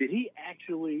 Did he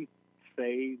actually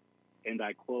say, and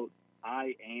I quote,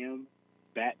 "I am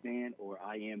Batman" or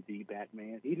 "I am the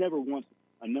Batman"? He never once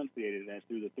enunciated that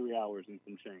through the 3 hours and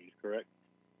some change, correct?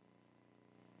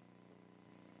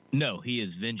 No, he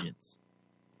is Vengeance.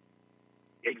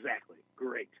 Exactly.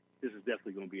 Great. This is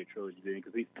definitely going to be a trilogy then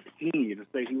because he needed to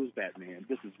say he was Batman.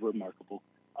 This is remarkable.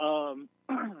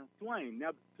 Swain,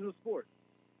 now to the sport.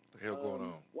 What the hell going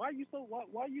on? Why are you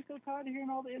so tired of hearing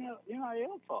all the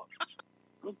NIL talk?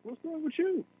 What's wrong with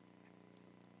you?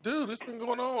 Dude, it's been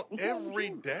going on every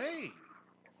day.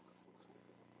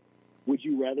 Would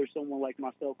you rather someone like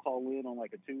myself call in on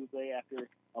like a Tuesday after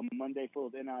a Monday full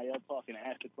of NIL talk and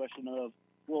ask the question of,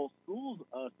 well, schools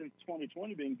since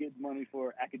 2020 been getting money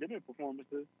for academic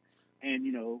performances, and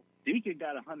Deacon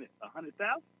got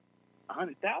 100,000.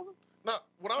 No,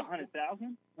 what I'm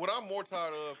 100,000. What I'm more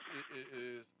tired of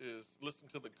is listening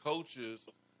to the coaches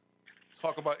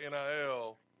talk about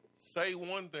NIL, say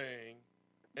one thing,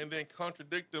 and then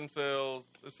contradict themselves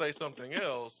and say something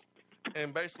else,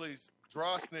 and basically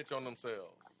dry snitch on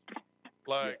themselves.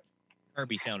 Like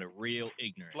Kirby sounded real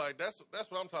ignorant. Like that's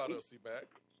what I'm tired of. C-back.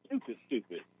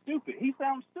 Stupid. He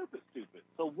sounds stupid.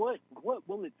 So what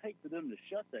will it take for them to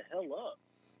shut the hell up?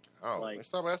 Oh,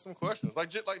 stop asking questions. Like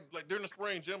during the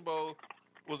spring, Jimbo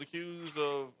was accused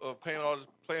of paying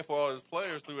for all his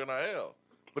players through NIL,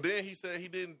 but then he said he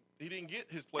didn't get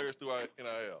his players through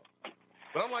NIL.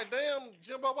 But I'm like, damn,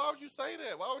 Jimbo, why would you say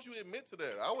that? Why would you admit to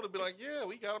that? I would have been like, yeah,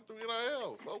 we got him through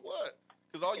NIL. So what?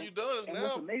 Because all you done is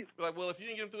now be like, well, if you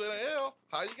didn't get him through NIL,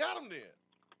 how you got him then?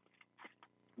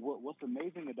 What's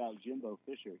amazing about Jimbo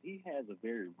Fisher, he has a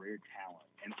very rare talent.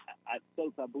 And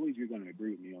folks, I believe you're going to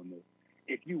agree with me on this.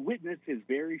 If you witnessed his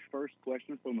very first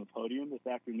question from the podium this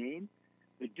afternoon,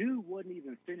 the dude wasn't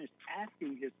even finished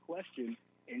asking his question,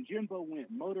 and Jimbo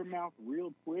went motor mouth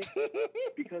real quick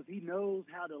because he knows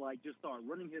how to just start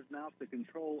running his mouth to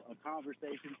control a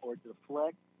conversation or to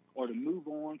deflect or to move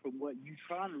on from what you're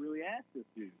trying to really ask this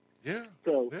dude. Yeah.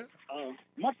 So,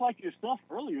 much like yourself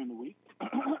earlier in the week,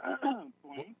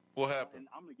 what happened? And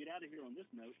I'm going to get out of here on this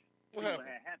note. What happened?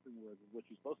 What happened was what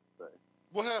you're supposed to say.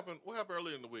 What happened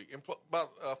earlier in the week? And for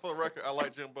the record, I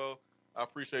like Jimbo. I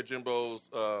appreciate Jimbo's.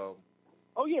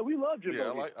 Oh yeah, we love Jimbo.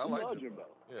 Yeah, I like Jimbo.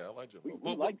 Yeah, I like Jimbo.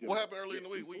 What happened earlier in the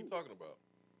week? What are you talking about?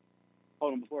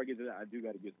 Hold on, before I get to that, I do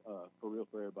got to get for real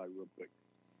for everybody real quick.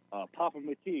 Papa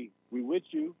McKee, we with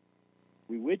you.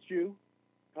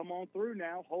 Come on through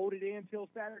now. Hold it in till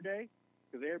Saturday,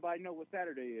 because everybody know what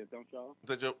Saturday is, don't y'all?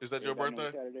 Is that your birthday? Know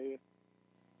what Saturday is?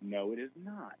 No, it is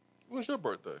not. When's your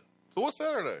birthday? So what's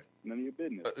Saturday? None of your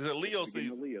business. Is it Leo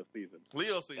season? Leo season.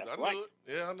 Leo season. That's I knew it.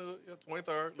 Yeah, I knew it. Yeah,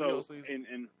 23rd. So, Leo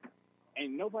season.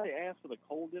 And nobody asked for the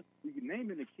coldest. We can name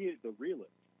the kid the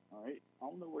realist. All right. I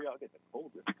don't know where y'all get the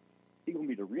coldest. He's gonna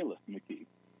be the realist, McKee.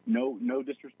 No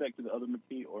disrespect to the other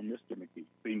McKee or Mr. McKee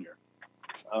Senior.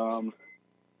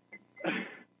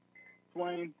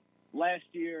 Swain, last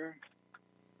year,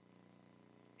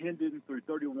 Hendon threw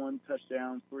 31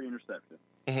 touchdowns, 3 interceptions.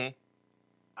 Mm-hmm.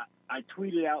 I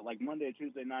tweeted out Monday or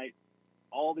Tuesday night,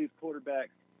 all these quarterbacks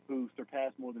who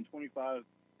surpassed more than 25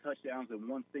 touchdowns in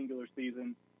one singular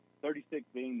season, 36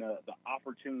 being the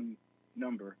opportune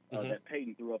number that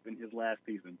Peyton threw up in his last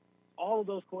season. All of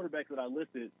those quarterbacks that I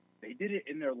listed, they did it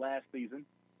in their last season,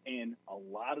 and a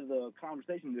lot of the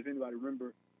conversations, if anybody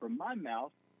remember, from my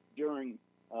mouth during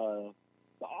the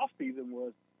offseason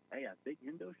was, hey, I think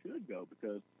Hendo should go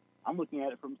because I'm looking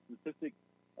at it from statistics.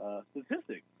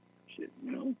 Shit,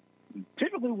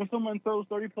 typically when someone throws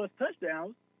 30-plus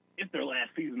touchdowns, it's their last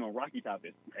season on Rocky Top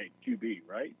at QB,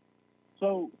 right?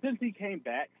 So since he came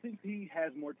back, since he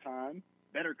has more time,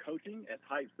 better coaching, as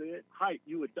Hype said, Hype,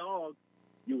 you a dog,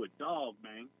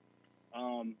 man.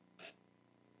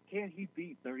 Can he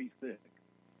beat 36?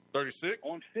 36?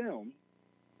 On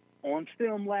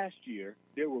film last year,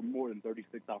 there were more than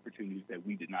 36 opportunities that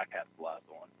we did not capitalize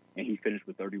on, and he finished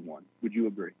with 31. Would you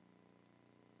agree?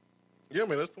 Yeah,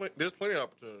 man, there's plenty of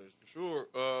opportunities, for sure.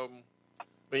 So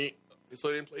he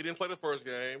didn't play the first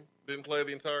game, didn't play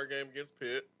the entire game against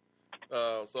Pitt.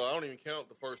 So I don't even count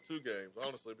the first 2 games,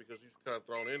 honestly, because he's kind of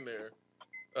thrown in there.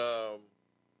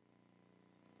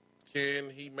 Can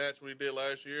he match what he did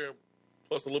last year,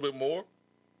 plus a little bit more?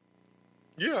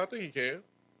 Yeah, I think he can.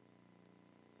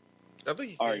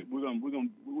 All right, we're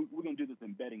gonna do this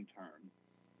in betting terms.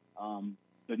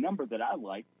 The number that I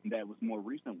liked that was more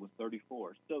recent was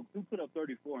 34. So who put up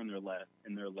 34 in their last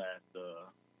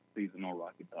season on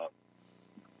Rocky Top?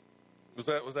 Was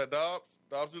that Dobbs?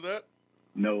 Dobbs do that?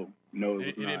 No,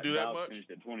 he didn't do that Dobbs much.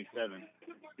 Finished at 27.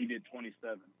 He did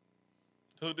 27.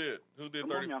 Who did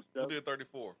 30? Who did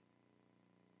 34?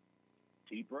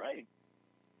 T. Bray.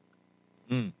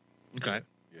 Okay.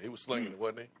 Yeah, he was slinging it,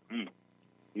 wasn't he?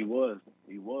 He was,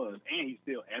 and he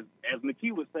still, as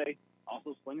McKee would say,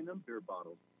 also slinging them beer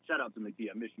bottles. Shout out to McKee,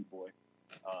 I miss you, boy.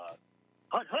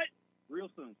 Hut, real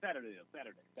soon, Saturday.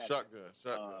 Shotgun.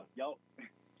 Y'all,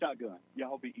 shotgun.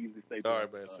 Y'all be easy to stay. All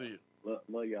right, man. See you.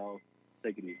 Love y'all.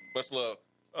 Take it easy. Much love.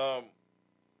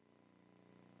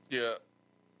 Yeah,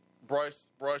 Bryce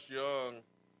Young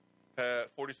had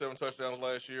 47 touchdowns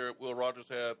last year. Will Rogers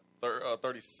had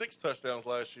 36 touchdowns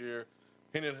last year.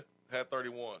 Hendon had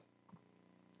 31.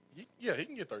 He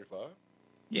can get 35.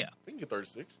 Yeah. He can get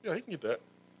 36. Yeah, he can get that.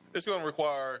 It's going to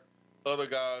require other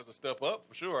guys to step up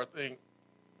for sure. I think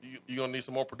you're going to need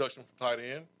some more production from tight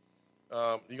end.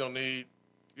 You're going to need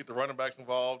to get the running backs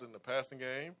involved in the passing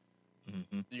game.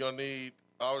 Mm-hmm. You're going to need,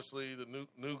 obviously, the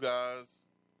new guys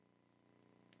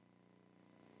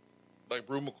like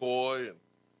Brew McCoy and,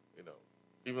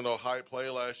 even though Hyde played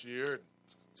last year and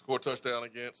scored a touchdown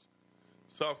against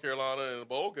South Carolina in the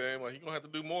bowl game, like, he's going to have to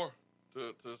do more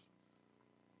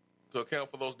to account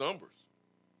for those numbers.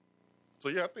 So,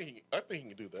 yeah, I think he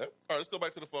can do that. All right, let's go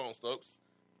back to the phone, Stokes.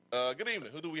 Good evening.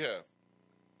 Who do we have?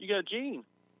 You got Gene.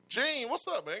 Gene, what's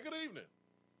up, man? Good evening.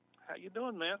 How you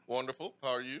doing, man? Wonderful. How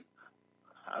are you?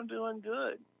 I'm doing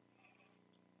good.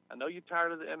 I know you're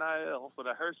tired of the NIL, but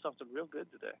I heard something real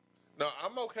good today. No,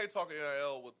 I'm okay talking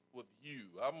NIL with you.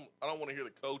 I don't want to hear the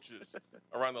coaches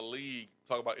around the league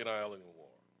talk about NIL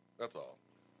anymore. That's all.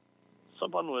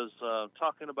 Someone was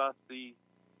talking about the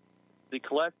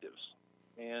collectives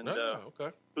and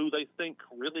who they think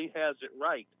really has it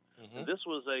right. Mm-hmm. This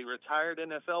was a retired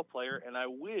NFL player, and I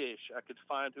wish I could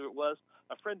find who it was.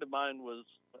 A friend of mine was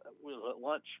at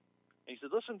lunch, and he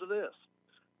said, "Listen to this."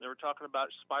 They were talking about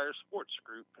Spire Sports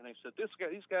Group, and they said,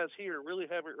 these guys here really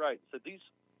have it right. They said, these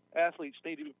athletes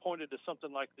need to be pointed to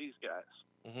something like these guys.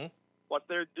 Mm-hmm. What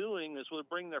they're doing is we'll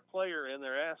bring their player in,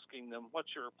 they're asking them, what's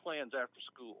your plans after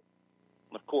school?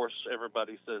 And of course,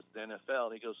 everybody says the NFL,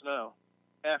 and he goes, no,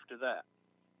 after that.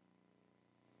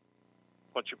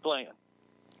 What's your plan?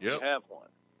 Yep. You have one.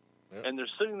 Yep. And they're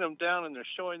sitting them down, and they're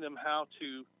showing them how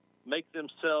to make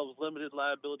themselves limited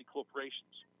liability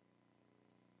corporations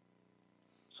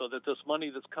so that this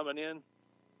money that's coming in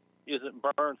isn't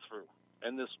burned through,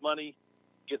 and this money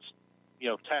gets,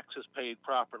 taxes paid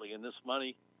properly, and this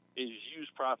money is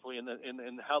used properly, and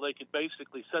how they could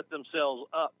basically set themselves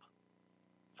up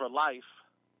for life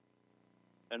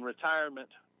and retirement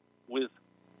with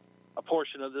a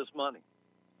portion of this money.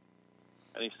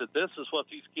 And he said, this is what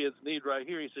these kids need right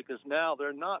here. He said, because now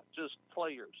they're not just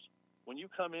players. When you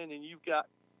come in and you've got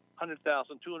 $100,000,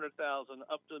 $200,000,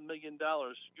 up to $1 million,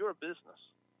 you're a business.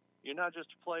 You're not just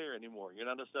a player anymore. You're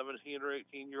not a 17 or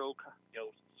 18-year-old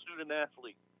student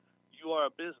athlete. You are a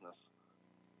business.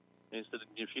 And he said,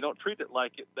 if you don't treat it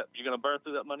like it, you're going to burn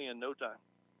through that money in no time.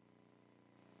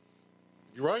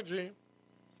 You're right, Gene.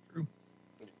 It's true.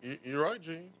 You're right,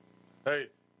 Gene. Hey,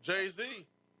 Jay-Z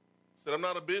said, I'm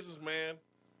not a businessman.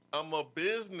 I'm a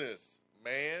business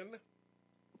man.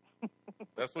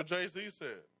 That's what Jay-Z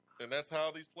said. And that's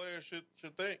how these players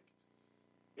should think.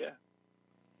 Yeah.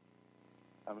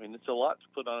 I mean, it's a lot to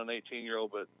put on an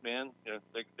 18-year-old, but, man,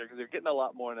 they're getting a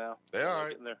lot more now. They're all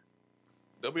right.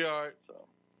 They'll be all right. So,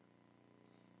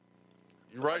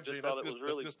 you're right, Gene. That's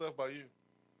good stuff by you.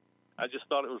 I just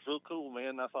thought it was real cool,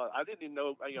 man. I didn't even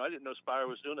know, I didn't know Spire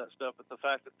was doing that stuff, but the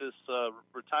fact that this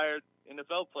retired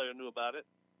NFL player knew about it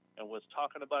and was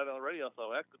talking about it on the radio, I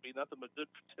thought that could be nothing but good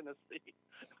for Tennessee.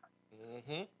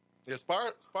 Mm-hmm. Yeah,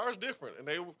 Spire's different, and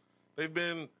they've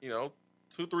been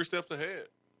 2-3 steps ahead.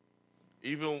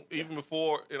 Even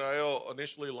before NIL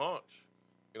initially launched,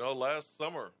 last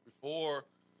summer, before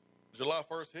July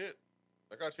 1st hit,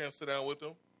 I got a chance to sit down with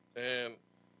them and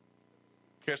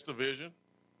catch the vision.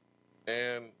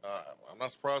 And I'm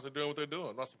not surprised they're doing what they're doing.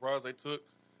 I'm not surprised they took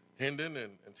Hendon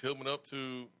and Tillman up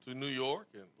to New York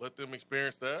and let them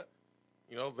experience that.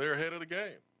 They're ahead of the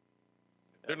game.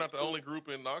 They're not the only group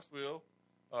in Knoxville.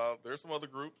 There's some other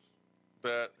groups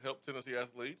that help Tennessee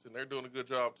athletes, and they're doing a good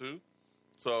job too.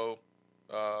 So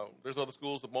there's other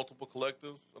schools with multiple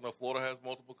collectives. I know Florida has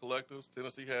multiple collectives.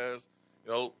 Tennessee has,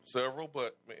 several.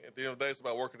 But at the end of the day, it's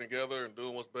about working together and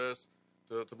doing what's best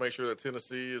to make sure that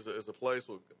Tennessee is a place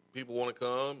where people want to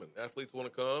come and athletes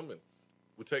want to come, and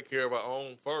we take care of our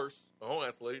own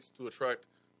athletes to attract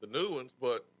the new ones.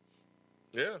 But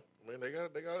yeah, I mean they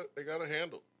got a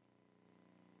handle.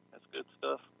 That's good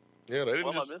stuff. Yeah, they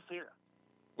didn't I miss hearing.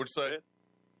 What'd you say?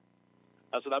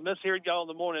 I said I miss hearing y'all in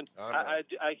the morning. I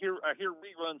hear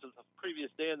reruns of the previous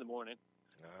day in the morning.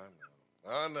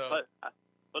 I know.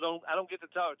 But I don't get to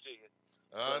talk to you.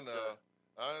 I know.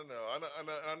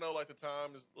 Like the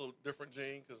time is a little different,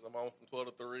 Gene, because I'm on from 12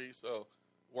 to 3. So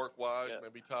work-wise,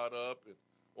 maybe tied up,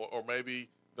 or maybe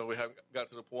we haven't got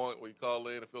to the point where you call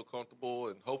in and feel comfortable.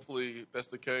 And hopefully that's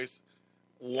the case.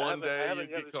 One day you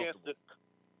get comfortable.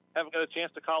 Haven't got a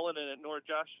chance to call in and ignore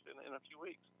Josh in a few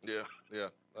weeks. Yeah.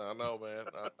 I know, man.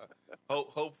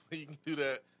 Hopefully you can do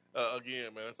that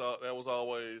again, man.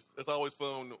 It's always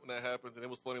fun when that happens, and it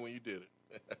was funny when you did it.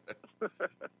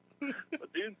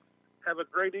 But dude, have a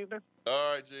great evening.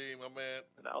 All right, Gene, my man.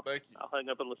 Thank you. I'll hang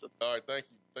up and listen. All right, thank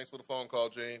you. Thanks for the phone call,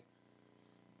 Gene.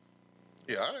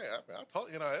 Yeah, I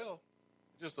taught NIL.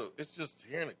 It's just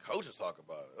hearing the coaches talk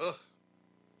about it. Ugh.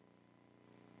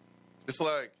 It's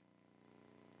like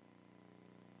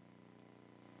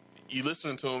you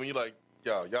listening to them, you like,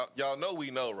 y'all know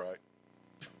we know, right?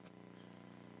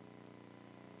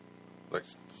 Like,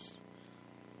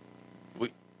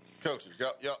 we coaches,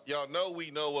 y'all know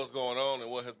we know what's going on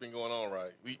and what has been going on,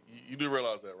 right? You do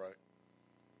realize that, right?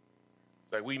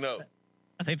 Like, we know.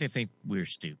 I think they think we're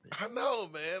stupid. I know,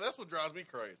 man. That's what drives me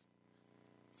crazy.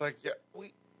 It's like, yeah,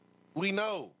 we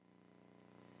know.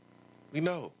 We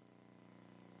know.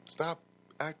 Stop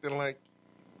acting like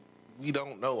we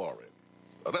don't know already.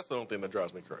 So that's the only thing that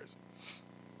drives me crazy.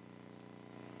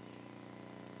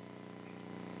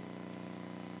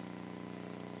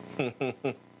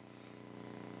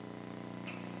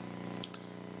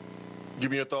 Give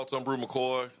me your thoughts on Brew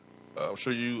McCoy. I'm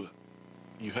sure you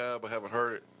have, but haven't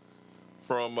heard it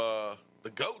from the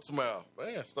goat's mouth.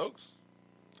 Man, Stokes,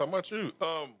 talking about you.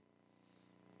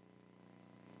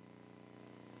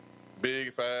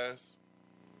 Big, fast,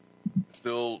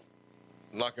 still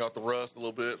knocking out the rust a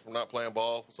little bit from not playing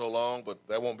ball for so long, but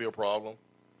that won't be a problem.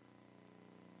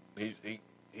 He's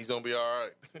gonna be all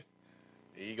right.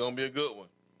 He's gonna be a good one.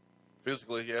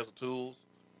 Physically, he has the tools.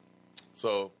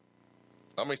 So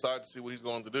I'm excited to see what he's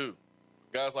going to do.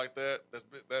 Guys like that's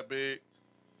that big,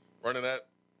 running that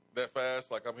fast,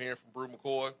 like I'm hearing from Brew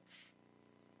McCoy,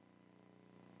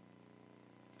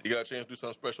 he got a chance to do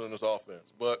something special in this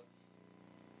offense. But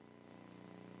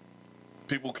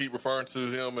people keep referring to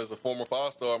him as a former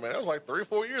five-star. Man, that was like 3 or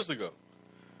 4 years ago.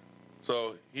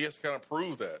 So he has to kind of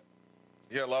prove that.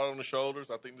 He had a lot on his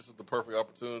shoulders. I think this is the perfect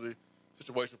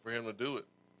situation for him to do it.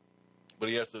 But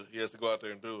he has to go out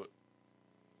there and do it.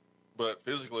 But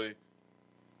physically,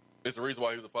 it's the reason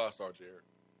why he was a five-star, Jared,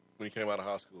 when he came out of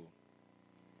high school.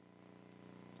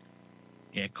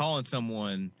 Yeah, calling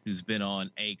someone who's been on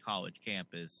a college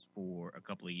campus for a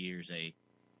couple of years a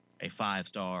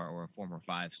five-star or a former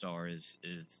five-star is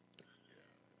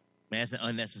man, it's an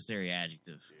unnecessary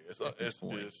adjective. Yeah,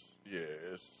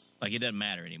 it's like it doesn't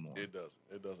matter anymore. It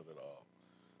doesn't at all.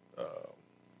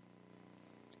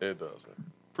 It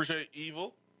doesn't. Appreciate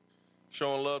Evil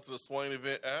showing love to the Swain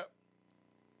Event app.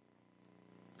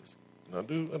 I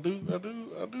do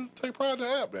take pride in the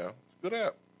app now. It's a good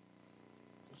app.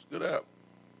 It's a good app.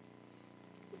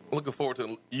 Looking forward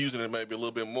to using it maybe a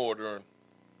little bit more during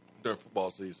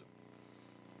football season.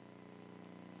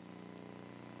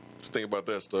 What you think about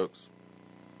that, Stokes?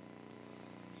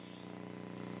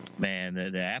 Man,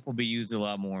 the app will be used a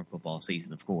lot more in football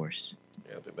season, of course.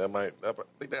 Yeah, I think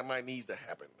that might need to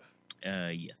happen.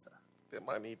 Yes, sir. That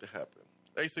might need to happen.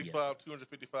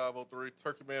 865-255-03.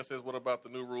 Turkey Man says, what about the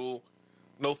new rule?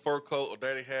 No fur coat or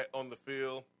daddy hat on the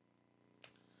field.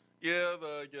 Yeah,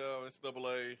 the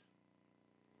NCAA, I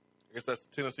guess that's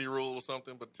the Tennessee rule or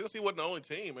something. But Tennessee wasn't the only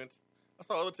team. And I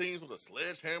saw other teams with a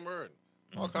sledgehammer and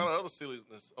all kind of other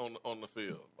silliness on the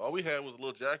field. All we had was a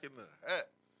little jacket and a hat.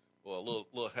 Well, a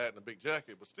little hat and a big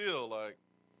jacket. But still, like,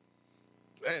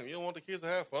 damn, you don't want the kids to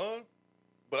have fun?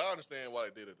 But I understand why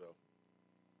they did it, though.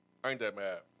 I ain't that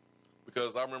mad.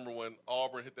 Because I remember when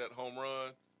Auburn hit that home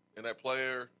run and that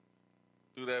player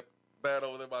threw that bat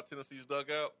over there by Tennessee's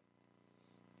dugout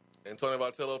and Tony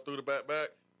Vitello threw the bat back.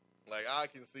 Like, I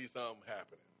can see something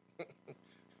happening.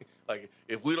 Like,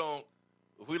 if we don't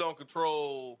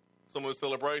control some of the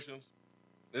celebrations,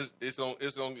 it's gonna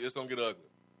get ugly.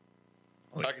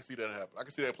 Oh, yeah. I can see that happen. I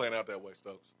can see that playing out that way,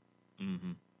 Stokes.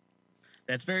 Mm-hmm.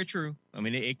 That's very true. I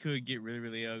mean, it could get really,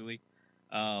 really ugly.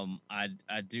 I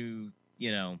do,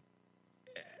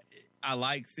 I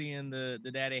like seeing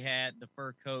the daddy hat, the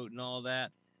fur coat, and all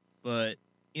that. But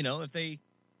if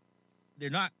they're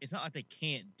not, it's not like they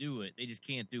can't do it. They just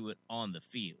can't do it on the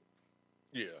field.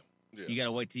 Yeah. You got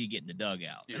to wait till you get in the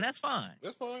dugout, and that's fine.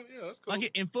 That's fine. Yeah, that's cool. Like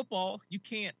in football, you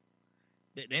can't.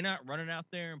 They're not running out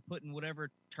there and putting whatever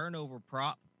turnover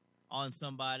prop on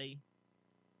somebody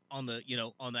on the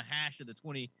hash of the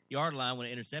 20-yard line when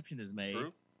an interception is made.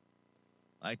 True.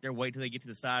 Like they're waiting till they get to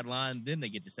the sideline, then they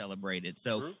get to celebrate it.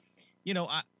 So, True.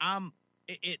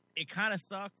 It kind of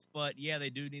sucks, but yeah, they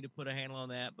do need to put a handle on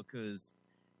that because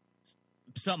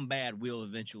something bad will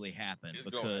eventually happen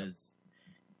because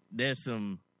there's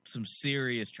some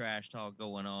serious trash talk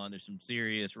going on. There's some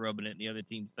serious rubbing it in the other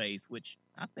team's face, which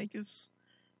I think is,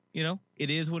 it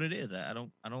is what it is. I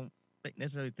don't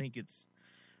necessarily think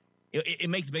it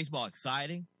makes baseball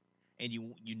exciting, and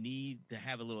you need to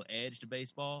have a little edge to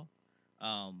baseball.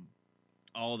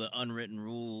 All the unwritten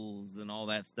rules and all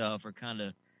that stuff are kind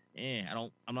of,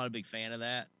 I'm not a big fan of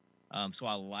that. So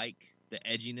I like the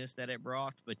edginess that it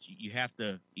brought, but you got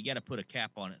to put a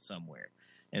cap on it somewhere.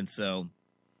 And so,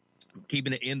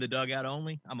 Keeping it in the dugout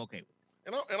only, I'm okay with it.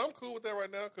 And I'm cool with that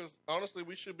right now because honestly,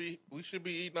 we should be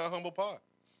eating our humble pie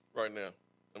right now.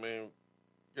 I mean,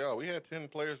 yeah, we had 10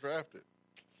 players drafted,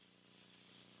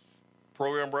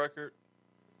 program record.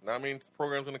 Not many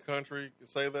programs in the country can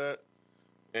say that,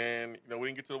 and we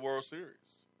didn't get to the World Series.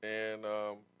 And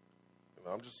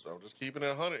I'm just keeping it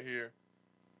 100 here.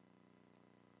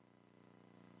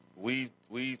 We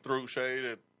threw shade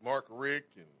at Mark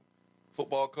Richt and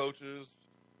football coaches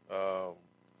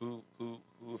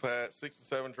who've had 6 or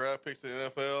 7 draft picks in the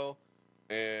NFL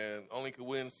and only could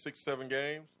win 6 or 7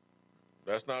 games.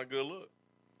 That's not a good look.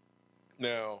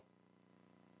 Now,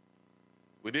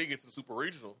 we did get to the Super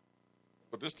Regional,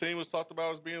 but this team was talked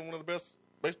about as being one of the best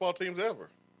baseball teams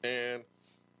ever, and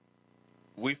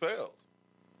we failed.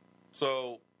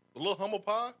 So a little humble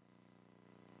pie,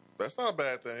 that's not a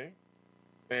bad thing,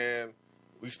 and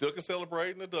we still can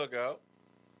celebrate in the dugout.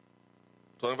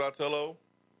 Tony Vitello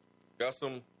got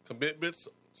some commitments.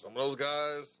 Some of those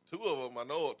guys, 2 of them I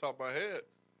know off the top of my head,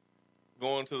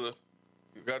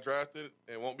 got drafted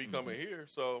and won't be coming here.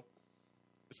 So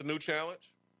it's a new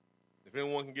challenge. If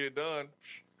anyone can get it done,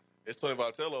 it's Tony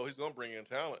Vitello. He's going to bring in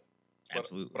talent.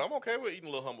 Absolutely. But I'm okay with eating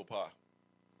a little humble pie.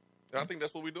 And I think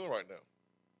that's what we're doing right now.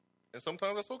 And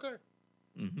sometimes that's okay.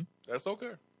 Mm-hmm. That's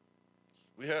okay.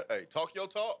 Talk your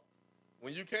talk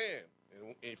when you can.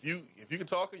 And if you can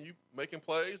talk and you making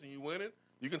plays and you winning,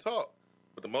 you can talk.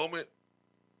 But the moment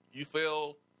you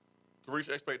fail to reach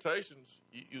expectations,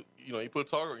 you put a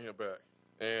target on your back.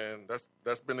 And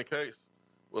that's been the case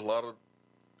with a lot of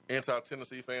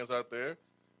anti-Tennessee fans out there.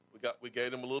 We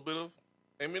gave them a little bit of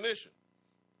ammunition.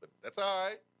 But that's all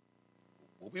right.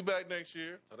 We'll be back next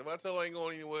year. Tony Vitello ain't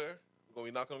going anywhere. We're going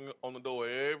to be knocking on the door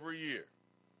every year.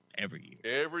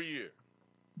 Every year.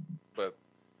 But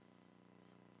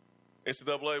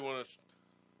NCAA want to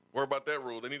worry about that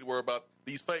rule. They need to worry about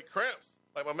these fake cramps,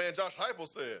 like my man Josh Heupel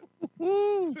said.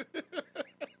 You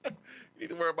need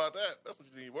to worry about that. That's what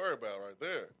you need to worry about right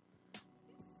there.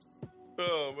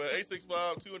 Oh, man.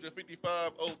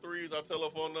 865-255-03 is our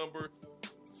telephone number.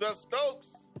 Seth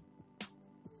Stokes.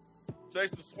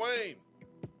 Jason Swain.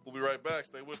 We'll be right back.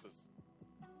 Stay with us.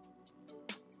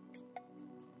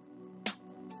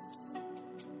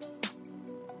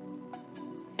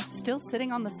 Still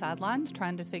sitting on the sidelines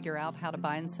trying to figure out how to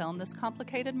buy and sell in this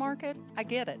complicated market? I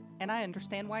get it, and I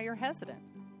understand why you're hesitant.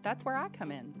 That's where I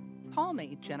come in. Call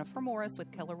me, Jennifer Morris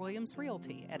with Keller Williams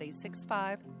Realty at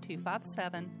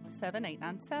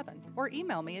 865-257-7897 or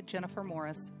email me at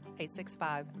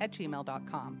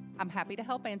jennifermorris865@gmail.com. I'm happy to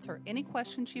help answer any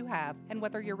questions you have, and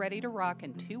whether you're ready to rock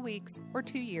in 2 weeks or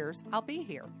 2 years, I'll be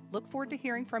here. Look forward to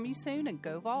hearing from you soon, and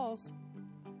go Vols.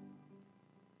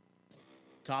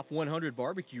 Top 100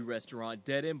 barbecue restaurant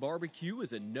Dead End Barbecue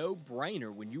is a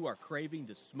no-brainer when you are craving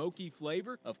the smoky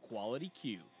flavor of quality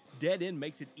Q. Dead End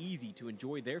makes it easy to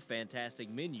enjoy their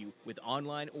fantastic menu with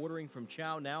online ordering from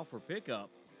Chow Now for pickup.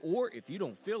 Or if you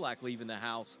don't feel like leaving the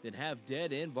house, then have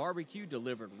Dead End Barbecue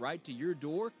delivered right to your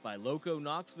door by Loco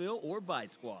Knoxville or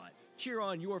Bite Squad. Cheer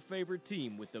on your favorite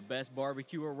team with the best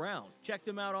barbecue around. Check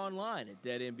them out online at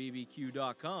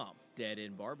deadendbbq.com. Dead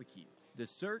End Barbecue. The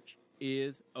search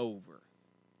is over.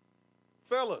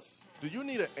 Fellas, do you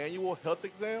need an annual health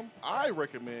exam? I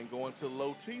recommend going to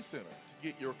Low T Center to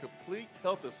get your complete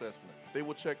health assessment. They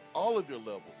will check all of your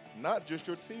levels, not just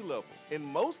your T level. In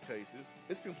most cases,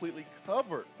 it's completely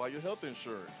covered by your health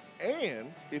insurance.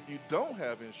 And if you don't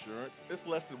have insurance, it's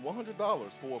less than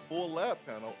 $100 for a full lab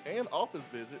panel and office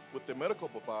visit with the medical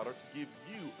provider to give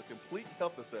you a complete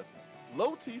health assessment.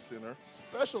 Low T Center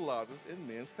specializes in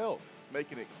men's health,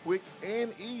 making it quick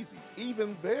and easy,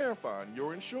 even verifying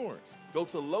your insurance. Go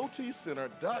to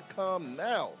lowtcenter.com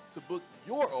now to book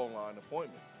your online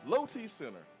appointment. Low T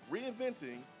Center,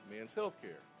 reinventing men's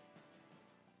healthcare.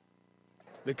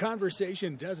 The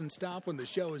conversation doesn't stop when the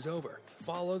show is over.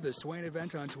 Follow the Swain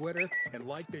Event on Twitter and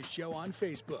like this show on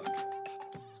Facebook.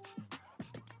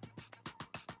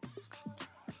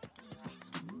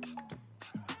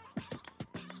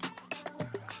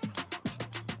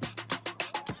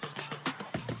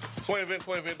 Swain Event,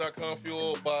 SwainEvent.com,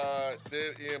 fueled by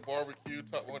Dead End Barbecue,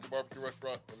 top 100 barbecue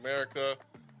restaurant in America.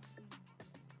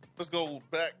 Let's go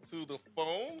back to the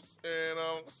phones and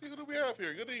let's see who do we have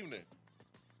here. Good evening.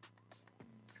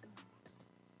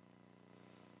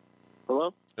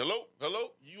 Hello? Hello.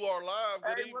 You are live.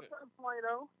 Good evening. What's up,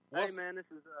 Plano? Hey, man, this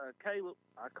is Caleb.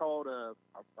 I called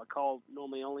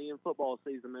normally only in football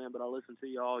season, man, but I listen to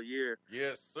you all year.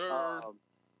 Yes, sir.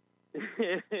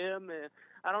 Yeah, man.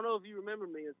 I don't know if you remember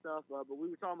me and stuff, but we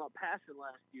were talking about passing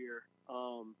last year.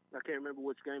 I can't remember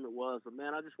which game it was, but,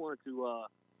 man, I just wanted to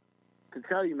to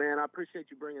tell you, man, I appreciate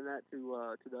you bringing that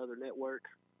to the other network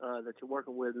that you're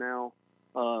working with now.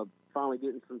 Finally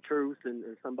getting some truth and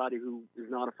somebody who is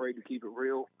not afraid to keep it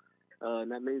real.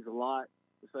 And that means a lot,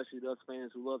 especially to us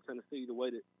fans who love Tennessee the way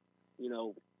that,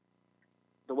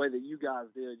 the way that you guys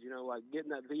did, like getting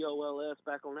that VOLS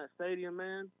back on that stadium,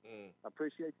 man. I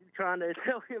appreciate you trying to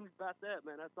tell him about that,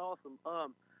 man. That's awesome.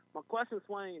 My question,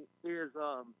 Swain, is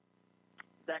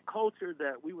that culture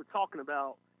that we were talking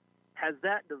about, has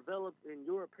that developed, in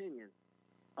your opinion?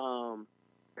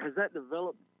 Has that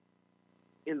developed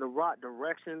in the right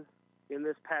direction in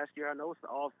this past year? I know it's the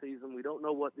off season. We don't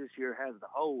know what this year has to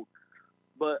hold.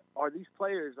 But are these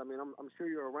players, I mean, I'm sure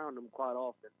you're around them quite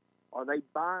often. Are they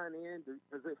buying in?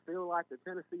 Does it feel like the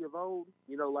Tennessee of old,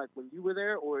 like when you were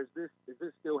there, or is this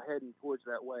still heading towards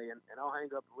that way? And I'll hang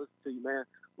up and listen to you, man.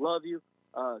 Love you.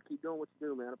 Keep doing what you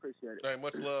do, man. I appreciate it. Hey,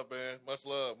 much love, man. Much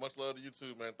love. Much love to you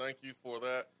too, man. Thank you for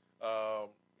that.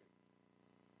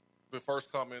 The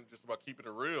first comment just about keeping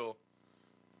it real.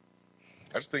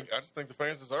 I just think the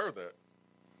fans deserve that.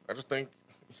 I just think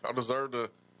y'all deserve to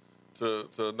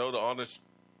know the honest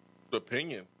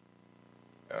opinion.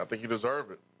 And I think you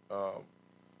deserve it.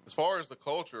 As far as the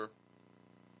culture,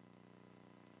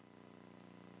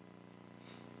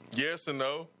 yes and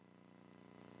no.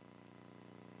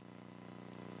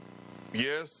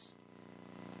 Yes,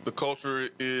 the culture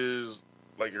is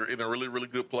like you're in a really, really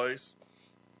good place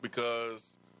because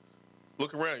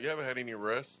look around. You haven't had any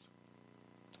rest.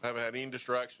 Haven't had any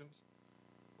distractions.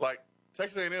 Like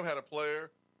Texas A&M had a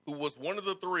player who was one of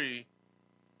the three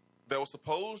that was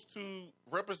supposed to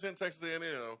represent Texas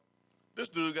A&M. This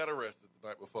dude got arrested the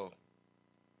night before.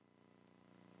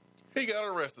 He got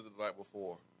arrested the night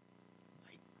before.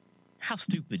 How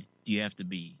stupid do you have to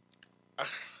be?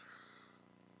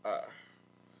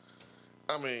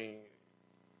 I mean,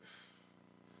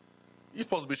 you're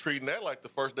supposed to be treating that like the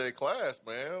first day of class,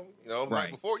 man. The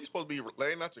night before, you're supposed to be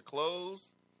laying out your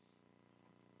clothes,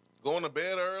 going to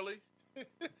bed early.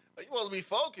 You're supposed to be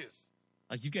focused.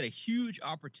 Like, you've got a huge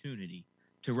opportunity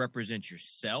to represent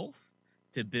yourself,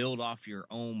 to build off your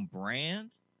own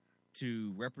brand,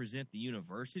 to represent the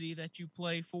university that you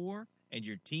play for and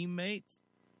your teammates,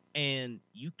 and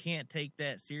you can't take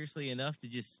that seriously enough to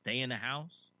just stay in the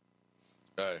house?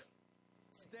 Hey.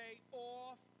 Stay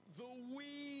off the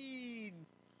weed.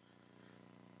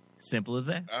 Simple as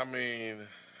that. I mean,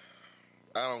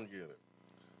 I don't get it.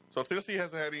 So Tennessee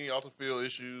hasn't had any off-the-field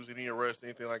issues, any arrests,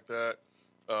 anything like that.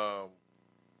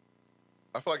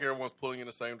 I feel like everyone's pulling in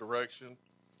the same direction,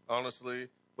 honestly.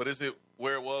 But is it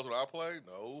where it was when I played?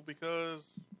 No, because,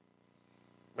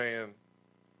 man,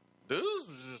 dudes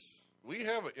was just, we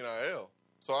have an NIL.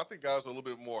 So I think guys are a little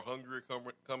bit more hungry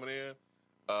coming in.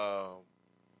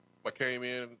 I came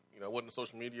in, wasn't a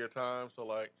social media time. So,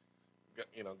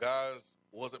 guys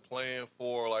wasn't playing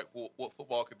for, what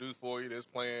football could do for you. They're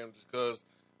just playing just because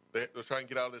they're trying to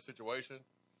get out of this situation.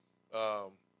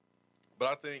 But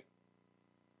I think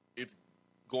it's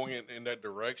going in that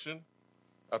direction.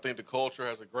 I think the culture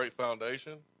has a great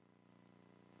foundation,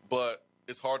 but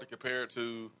it's hard to compare it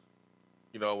to,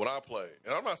 when I played.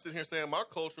 And I'm not sitting here saying my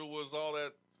culture was all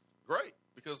that great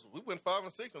because we went 5-6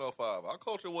 in 2005. Our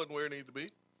culture wasn't where it needed to be.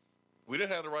 We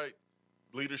didn't have the right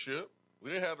leadership.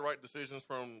 We didn't have the right decisions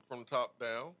from the top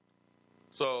down.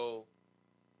 So,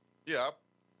 yeah,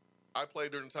 I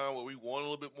played during a time where we won a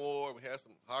little bit more. We had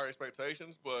some higher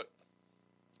expectations, but,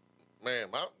 man,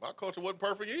 my culture wasn't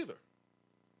perfect either.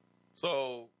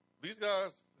 So these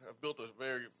guys have built a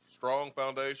very strong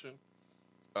foundation.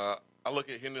 I look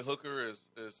at Hendon Hooker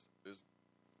as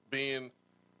being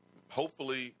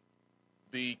hopefully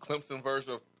the Clemson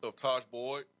version of Taj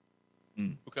Boyd,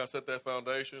 who kind of set that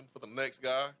foundation for the next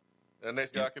guy. And the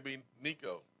next guy could be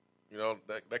Nico.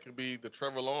 That could be the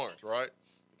Trevor Lawrence, right?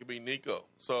 It could be Nico.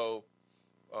 So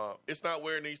it's not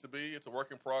where it needs to be. It's a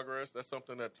work in progress. That's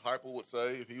something that Heupel would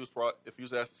say if he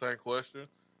was asked the same question.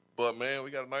 But, man, we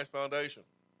got a nice foundation.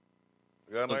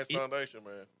 Foundation,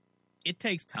 man. It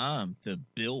takes time to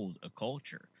build a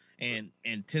culture. And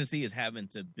Tennessee is having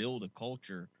to build a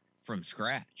culture from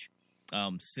scratch.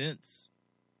 Since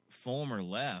Fulmer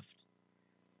left,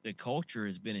 the culture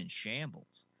has been in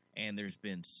shambles. And there's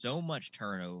been so much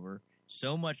turnover,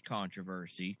 so much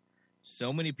controversy,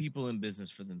 so many people in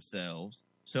business for themselves,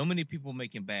 so many people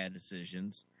making bad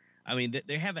decisions. I mean,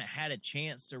 they haven't had a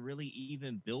chance to really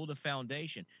even build a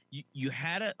foundation. You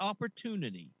had an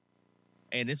opportunity,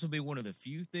 and this will be one of the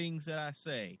few things that I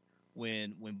say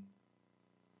when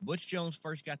Butch Jones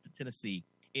first got to Tennessee,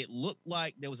 it looked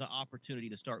like there was an opportunity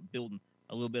to start building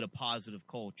a little bit of positive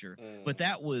culture. But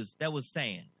that was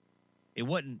sand. It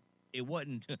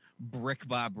wasn't brick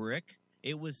by brick.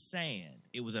 It was sand.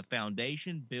 It was a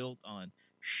foundation built on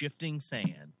shifting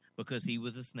sand because he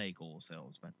was a snake oil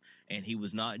salesman and he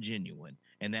was not genuine.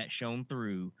 And that shone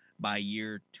through by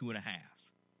year 2.5.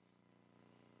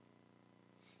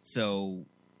 So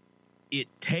it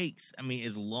takes, I mean,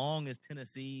 as long as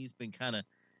Tennessee's been kind of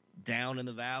down in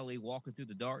the valley, walking through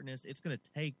the darkness, it's going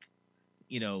to take,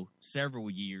 several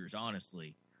years,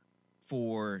 honestly,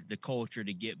 for the culture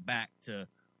to get back to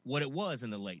what it was in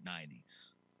the late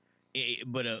 90s.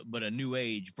 But a new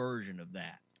age version of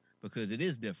that, because it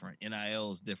is different.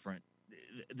 NIL is different.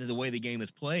 The way the game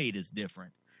is played is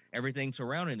different. Everything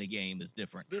surrounding the game is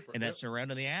different. And that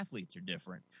surrounding the athletes are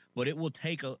different. But it will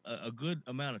take a good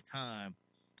amount of time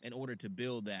in order to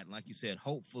build that. And like you said,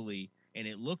 hopefully, and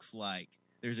it looks like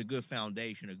there's a good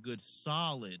foundation, a good,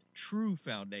 solid, true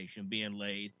foundation being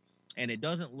laid. And it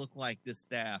doesn't look like this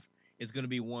staff is going to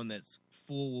be one that's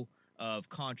full of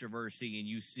controversy and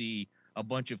you see a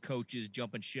bunch of coaches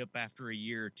jumping ship after a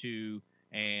year or two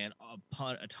and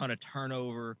a ton of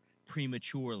turnover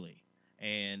prematurely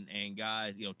and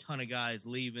guys, ton of guys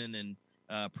leaving and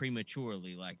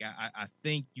prematurely. Like I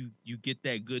think you get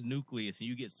that good nucleus and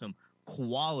you get some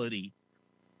quality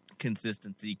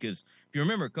consistency, because if you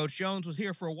remember, Coach Jones was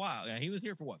here for a while. He was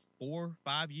here for what, 4-5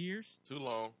 years? Too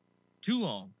long.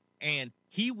 And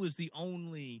he was the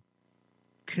only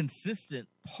consistent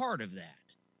part of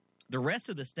that. The rest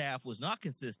of the staff was not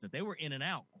consistent. They were in and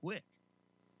out quick.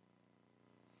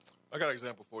 I got an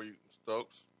example for you,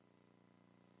 Stokes.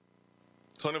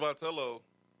 Tony Vitello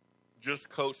just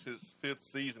coached his 5th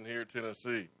season here at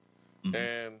Tennessee. Mm-hmm.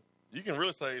 And you can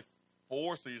really say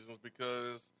 4 seasons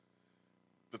because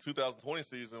the 2020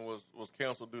 season was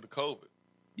canceled due to COVID.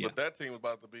 Yeah. But that team was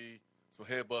about to be some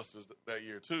head busters that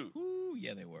year too. Ooh,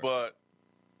 yeah, they were. But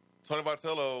Tony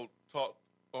Vitello talked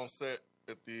on set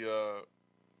at the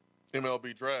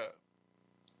MLB draft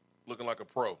looking like a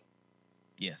pro.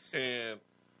 Yes. And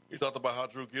he talked about how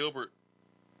Drew Gilbert,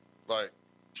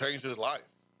 changed his life.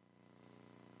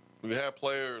 We have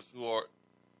players who are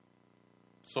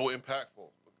so impactful.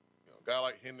 A guy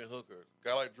like Hendon Hooker, a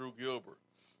guy like Drew Gilbert.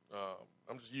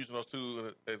 I'm just using those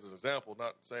two as an example,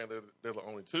 not saying that they're the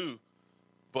only two.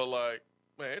 But,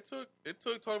 it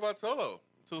took Tony Vitello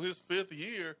to his 5th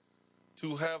year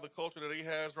to have the culture that he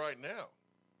has right now.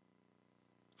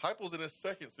 Heupel's in his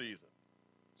 2nd season.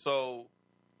 So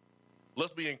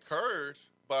let's be encouraged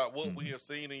by what we have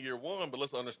seen in year 1, but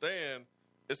let's understand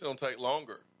it's going to take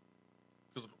longer.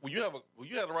 Because when you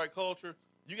have the right culture,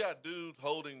 you got dudes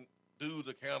holding dudes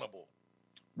accountable.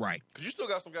 Right. Because you still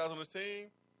got some guys on this team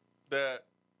that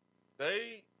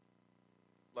they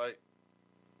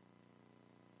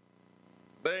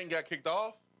ain't got kicked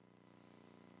off.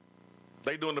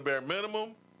 They doing the bare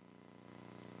minimum.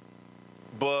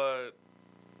 But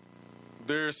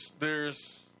they still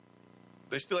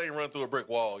ain't run through a brick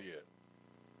wall yet.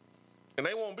 And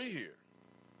they won't be here.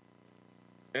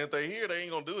 And if they here, they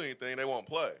ain't gonna do anything. They won't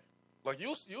play.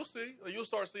 You'll see. You'll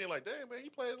start seeing damn, man, he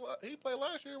played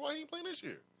last year. Why he ain't playing this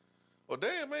year? Well,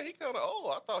 damn, man, he kind of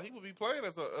old. I thought he would be playing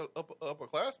as a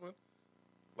upperclassman.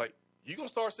 You gonna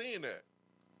start seeing that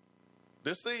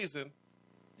this season.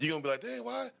 You're gonna be like, damn,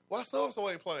 why so-and-so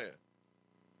ain't playing?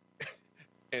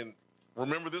 And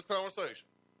remember this conversation.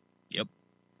 Yep.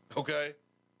 Okay.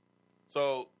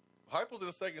 So Heupel's in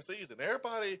the 2nd season.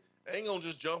 Everybody ain't gonna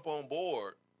just jump on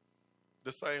board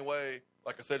the same way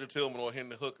like a Cedric Tillman or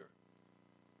Hendon Hooker.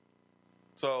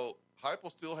 So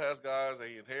Heupel still has guys that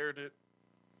he inherited,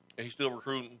 and he's still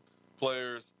recruiting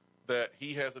players that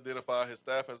he has identified, his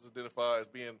staff has identified as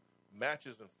being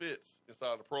matches and fits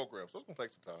inside the program. So it's going to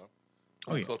take some time.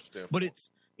 Oh, yeah. But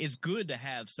it's good to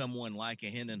have someone like a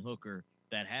Hendon Hooker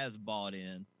that has bought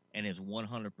in and is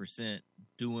 100%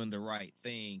 doing the right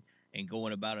thing and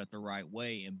going about it the right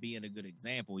way and being a good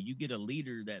example. You get a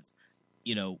leader that's,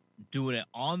 doing it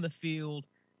on the field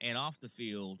and off the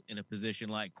field in a position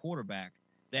like quarterback,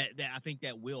 that I think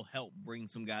that will help bring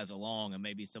some guys along, and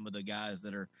maybe some of the guys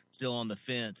that are still on the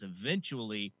fence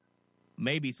eventually,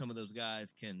 maybe some of those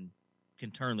guys can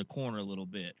turn the corner a little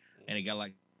bit. And a guy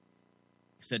like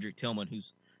Cedric Tillman,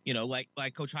 who's,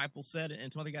 like Coach Heupel said,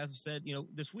 and some other guys have said,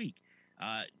 this week,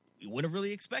 you wouldn't have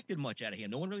really expected much out of him.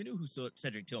 No one really knew who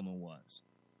Cedric Tillman was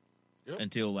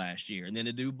until last year. And then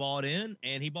the dude balled in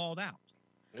and he balled out.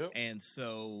 Yep. And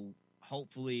so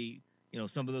hopefully,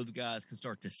 some of those guys can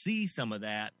start to see some of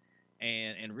that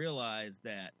and realize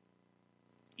that,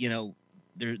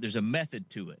 there's a method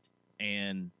to it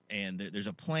and there's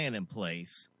a plan in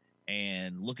place.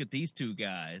 And look at these two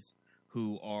guys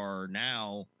who are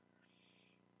now,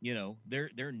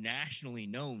 they're nationally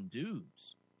known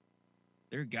dudes.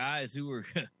 They're guys who are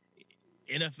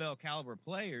NFL caliber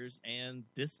players, and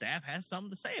this staff has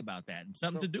something to say about that and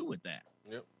something to do with that.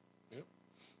 Yep.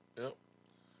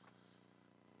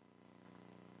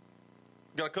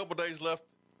 Got a couple days left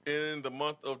in the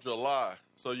month of July,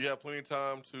 so you have plenty of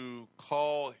time to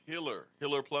call Hiller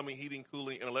Plumbing, Heating,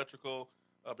 Cooling, and Electrical,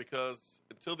 because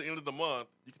until the end of the month,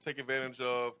 you can take advantage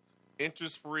of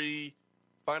interest-free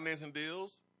financing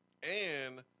deals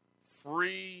and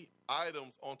free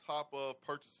items on top of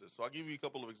purchases. So I'll give you a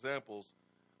couple of examples.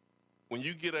 When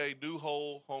you get a new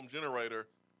whole home generator,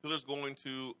 Hiller's going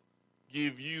to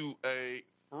give you a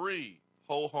free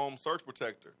whole home surge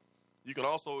protector. You can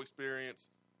also experience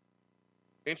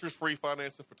interest-free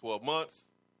financing for 12 months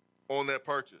on that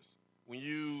purchase. When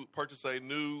you purchase a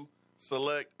new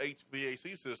select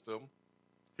HVAC system,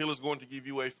 Hiller's going to give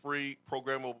you a free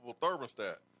programmable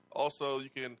thermostat. Also, you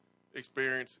can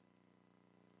experience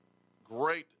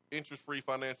great interest-free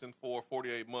financing for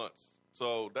 48 months.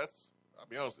 So I'll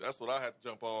be honest, that's what I had to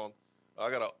jump on. I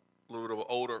got a little bit of an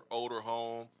older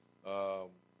home.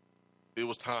 It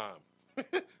was time.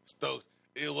 Stokes,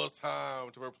 it was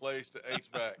time to replace the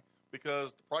HVAC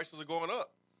because the prices are going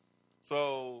up.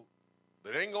 So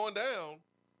they ain't going down,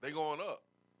 they going up.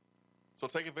 So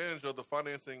take advantage of the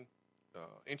financing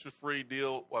interest-free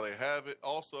deal while they have it.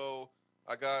 Also,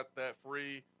 I got that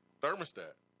free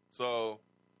thermostat. So,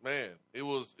 man, it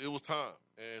was time,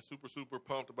 and super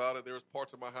pumped about it. There was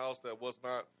parts of my house that was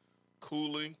not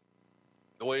cooling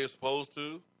the way it's supposed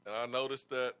to, and I noticed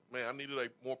that, man, I needed a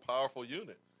more powerful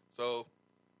unit. So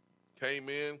came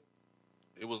in,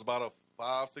 it was about a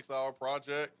 5-6 hour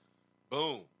project.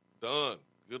 Boom, done,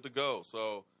 good to go.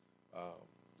 So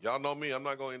y'all know me, I'm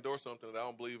not going to endorse something that I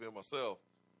don't believe in myself,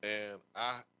 and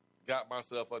I got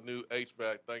myself a new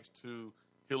HVAC thanks to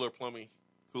Hiller Plumbing,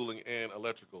 Cooling, and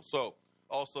Electrical. So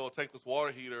also a tankless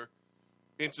water heater,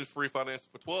 interest-free financing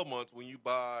for 12 months when you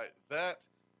buy that,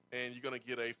 and you're going to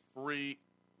get a free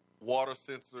water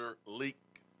sensor leak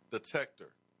detector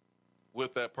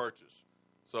with that purchase.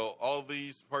 So all of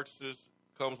these purchases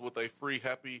comes with a free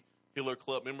Happy Hiller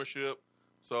Club membership.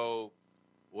 So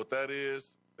what that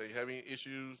is, they have any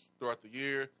issues throughout the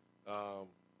year,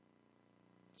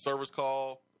 service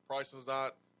call, the price is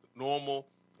not normal.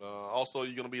 Also,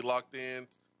 you're going to be locked in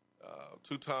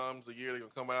 2 times a year. They're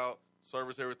going to come out,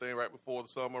 service everything right before the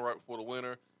summer, right before the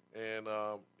winter, and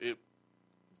it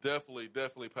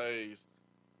definitely pays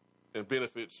and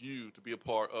benefits you to be a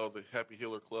part of the Happy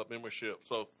Hiller Club membership.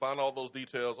 So find all those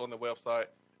details on the website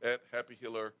at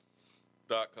happyhiller.com.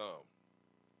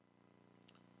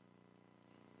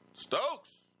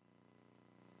 Stokes.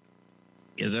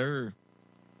 Yes, sir.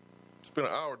 It's been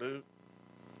an hour, dude.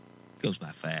 Goes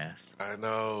by fast. I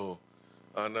know,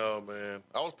 man.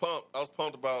 I was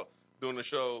pumped about doing the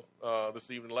show this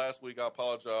evening. Last week, I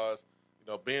apologize.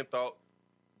 Ben thought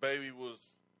baby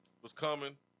was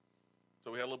coming,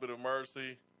 so we had a little bit of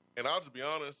emergency. And I'll just be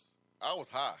honest, I was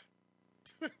high.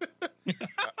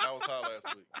 I was high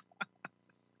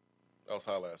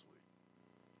last week.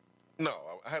 No,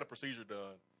 I had a procedure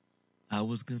done. I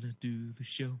was gonna do the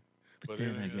show, but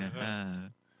then I got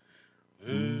high.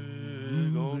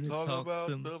 Gonna talk about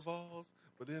the balls,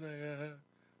 but then I got...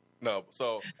 No,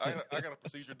 so I got a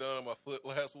procedure done on my foot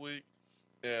last week,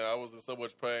 and I was in so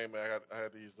much pain, man. I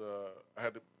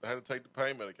had to take the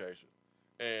pain medication,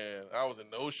 and I was in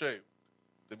no shape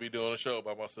to be doing a show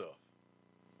by myself.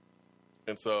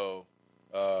 And so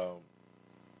I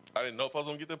didn't know if I was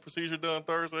gonna get the procedure done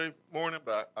Thursday morning,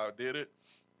 but I did it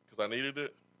because I needed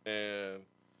it, and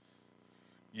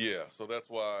yeah, so that's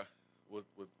why with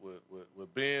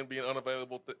Ben being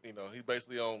unavailable, he's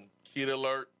basically on kid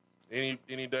alert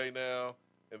any day now,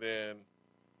 and then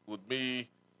with me,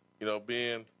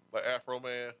 being like Afro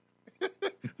Man,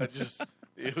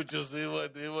 it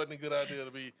wasn't a good idea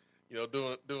to be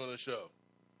doing a show.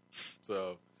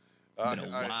 So it's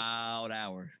been a wild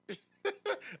hour.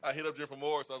 I hit up Jennifer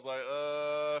Morris. I was like,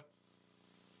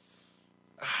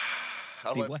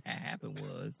 what happened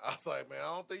was I was like, man,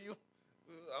 I don't think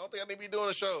I need to be doing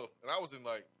a show. And I was in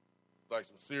like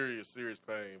some serious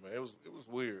pain, man. It was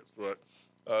weird, but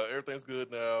everything's good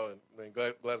now, and man,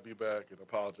 glad to be back, and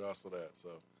apologize for that.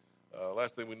 So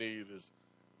last thing we need is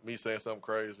me saying something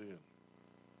crazy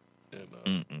and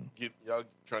get y'all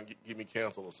trying to get me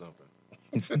canceled or something.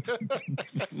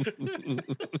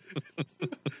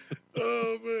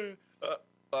 Oh man!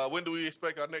 When do we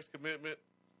expect our next commitment?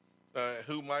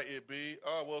 Who might it be?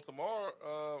 Well,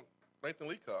 tomorrow, Nathan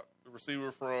Leacock, the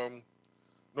receiver from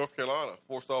North Carolina,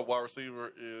 4-star wide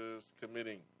receiver, is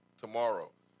committing tomorrow,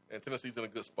 and Tennessee's in a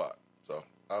good spot. So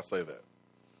I'll say that.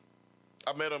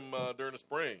 I met him during the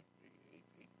spring.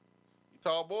 He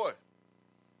tall boy.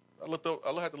 I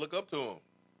had to look up to him.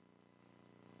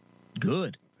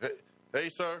 Good. Hey,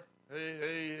 sir.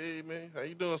 Hey, man. How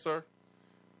you doing, sir?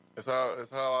 That's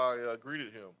how I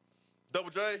greeted him. Double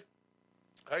J.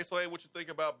 Hey, Swain, what you think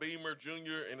about Beamer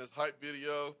Jr. in his hype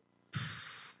video?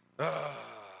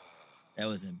 That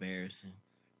was embarrassing.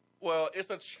 Well, it's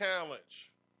a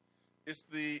challenge. It's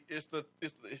the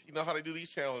you know how they do these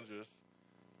challenges.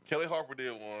 Kelly Harper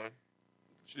did one.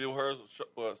 She did hers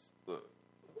was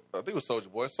I think it was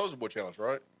Soulja Boy. Soulja Boy challenge,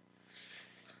 right?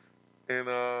 And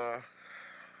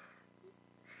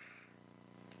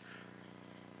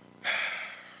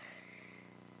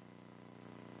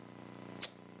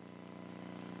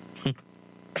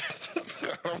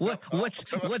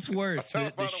what's worse,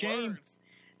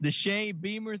 the Shane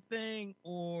Beamer thing,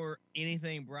 or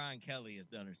anything Brian Kelly has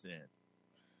done or said?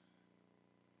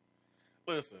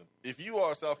 Listen, if you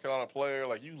are a South Carolina player,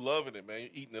 like, you loving it, man, you're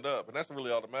eating it up, and that's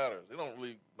really all that matters. It don't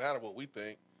really matter what we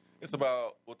think. It's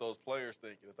about what those players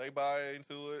think. If they buy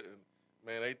into it, and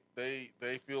man,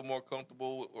 they feel more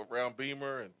comfortable around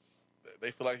Beamer, and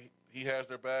they feel like he has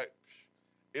their back,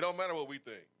 it don't matter what we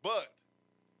think. But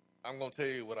I'm gonna tell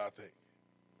you what I think.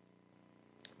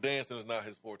 Dancing is not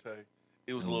his forte.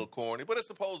 It was a little corny, but it's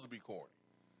supposed to be corny.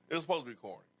 It's supposed to be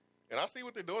corny. And I see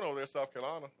what they're doing over there in South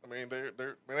Carolina. I mean,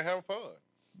 they're having fun.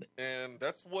 And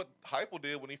that's what Heupel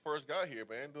did when he first got here,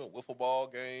 man, doing wiffle ball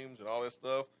games and all that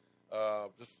stuff,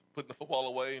 just putting the football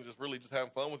away and just really just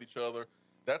having fun with each other.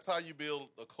 That's how you build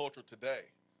a culture today.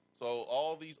 So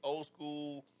all these old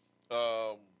school,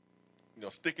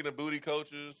 stick in the booty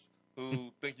coaches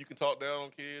who think you can talk down on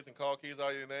kids and call kids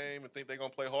out of your name and think they're going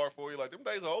to play hard for you, like, them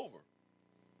days are over.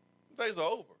 Them days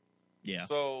are over. Yeah.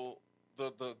 So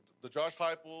the Josh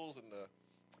Heupels and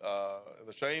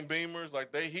the Shane Beamers,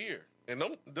 like, they here. And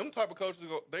them type of coaches,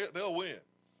 they'll win.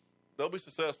 They'll be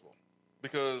successful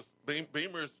because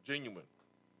Beamer's genuine.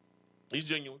 He's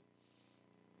genuine.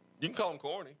 You can call him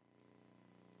corny,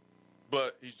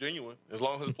 but he's genuine. As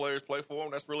long as his players play for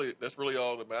him, that's really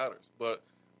all that matters. But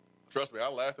trust me, I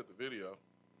laughed at the video.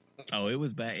 Oh, it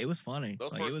was bad. It was funny.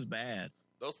 It was bad.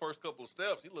 Those first couple of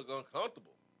steps, he looked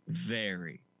uncomfortable.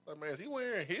 Very. Like, man, is he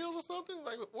wearing heels or something?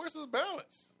 Like, where's his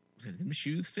balance? Are them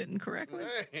shoes fitting correctly?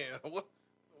 Man,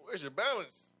 where's your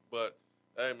balance? But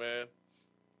hey, man,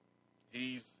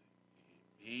 he's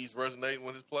resonating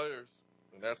with his players,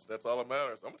 and that's all that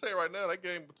matters. I'm gonna tell you right now, that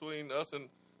game between us and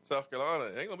South Carolina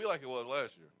ain't gonna be like it was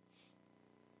last year.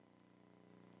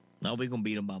 No, we're gonna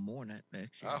beat them by more next year.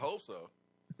 I hope so.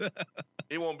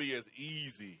 It won't be as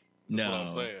easy. That's what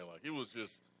I'm saying. Like, it was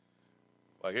just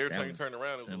like every time you turned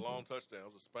around, it was a long touchdown. It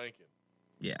was a spanking.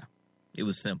 Yeah, it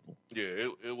was simple. Yeah,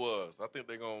 it was. I think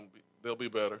they'll be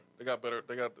better. They got the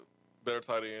better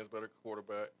tight ends, better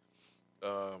quarterback.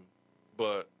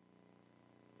 But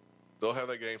they'll have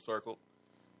that game circled.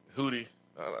 Hootie,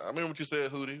 I remember what you said,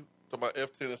 Hootie. Talking about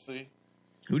F Tennessee.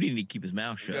 Hootie need to keep his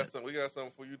mouth shut. We got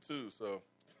something for you too. So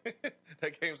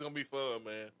that game's gonna be fun,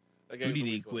 man. Hootie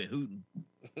need to quit hooting.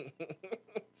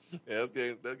 Yeah,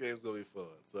 that game's gonna be fun.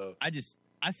 So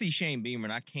I see Shane Beamer,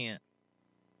 and I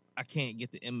can't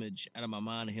get the image out of my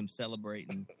mind of him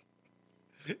celebrating.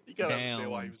 You gotta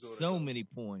understand why he was doing so many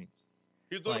points.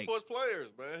 He was doing it for his players,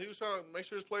 man. He was trying to make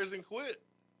sure his players didn't quit.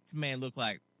 This man looked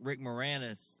like Rick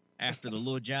Moranis after the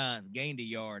Little Giants gained a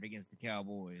yard against the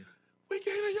Cowboys. We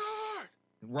gained a yard.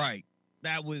 Right.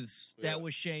 That was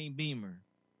Shane Beamer.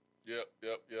 Yep.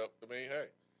 I mean, hey,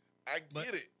 I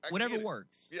get it. Whatever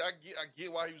works. Yeah, I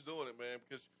get why he was doing it, man,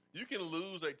 because you can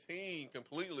lose a team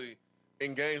completely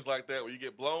in games like that where you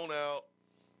get blown out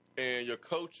and your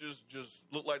coaches just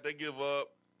look like they give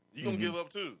up. You're going to give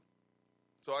up too.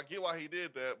 So I get why he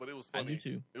did that, but it was funny. I do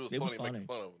too. It was funny making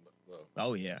fun of him. Though.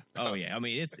 Oh yeah. I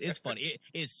mean, it's funny.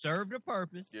 It served a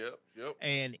purpose. Yep.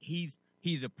 And he's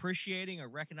appreciating or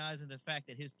recognizing the fact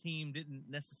that his team didn't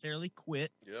necessarily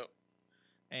quit. Yep.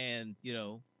 And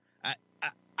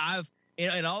I've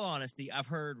in all honesty, I've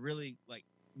heard really, like,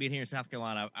 being here in South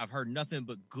Carolina, I've heard nothing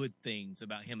but good things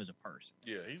about him as a person.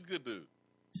 Yeah, he's a good dude.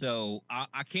 So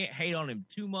I can't hate on him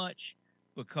too much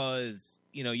because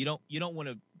you don't want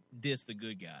to diss the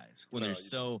good guys when there's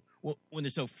so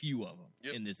few of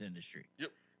them in this industry.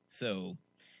 Yep. So,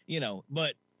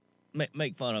 but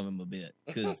make fun of him a bit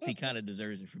because he kind of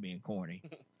deserves it for being corny.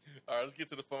 All right, let's get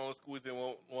to the phone. Let's squeeze in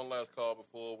one last call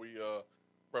before we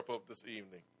wrap up this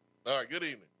evening. All right, good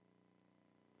evening.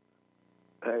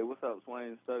 Hey, what's up,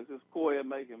 Swain Stokes? It's Coy at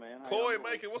Macon, man. Coy at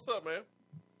Macon, what's up, man?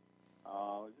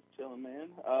 Just chilling, man.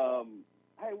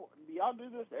 Hey, do y'all do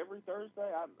this every Thursday?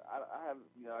 I have,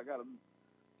 I got to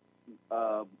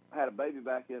had a baby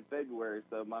back in February,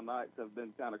 so my nights have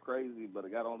been kind of crazy. But I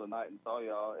got on tonight and saw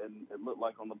y'all, and it looked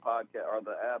like on the podcast or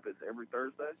the app, it's every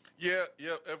Thursday. Yeah,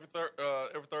 every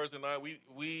Thursday night.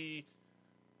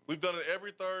 We've done it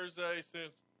every Thursday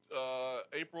since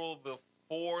April the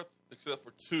 4th, except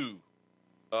for 2.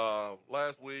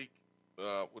 Last week,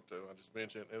 what I just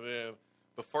mentioned, and then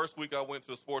the first week I went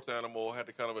to a sports animal, had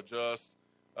to kind of adjust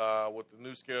with the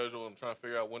new schedule and trying to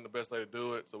figure out when the best day to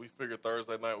do it. So we figured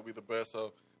Thursday night would be the best.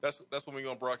 So that's when we're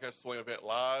going to broadcast the Swain Event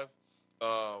live.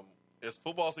 As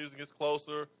football season gets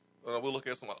closer, we'll look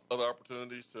at some other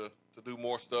opportunities to do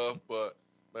more stuff. But,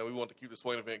 man, we want to keep the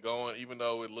Swain Event going, even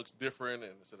though it looks different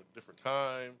and it's at a different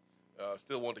time.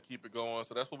 Still want to keep it going.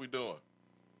 So that's what we're doing.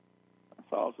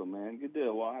 That's awesome, man. Good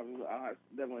deal. Well, I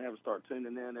definitely have to start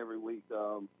tuning in every week.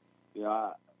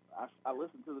 I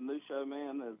listen to the new show,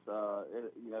 man.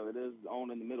 It is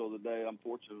on in the middle of the day. I'm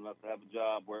fortunate enough to have a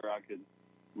job where I could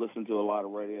listen to a lot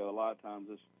of radio. A lot of times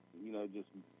it's, just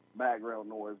background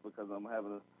noise because I'm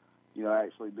having to,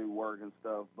 actually do work and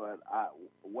stuff. But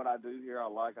what I do here, I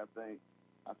like. I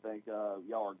think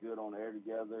y'all are good on air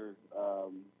together.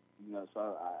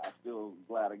 So I'm still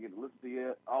glad I get to listen to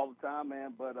you all the time,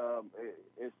 man. But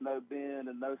it's no Ben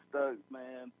and no Stokes,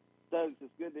 man. Stokes,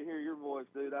 it's good to hear your voice,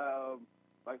 dude.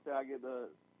 Like I said, I get to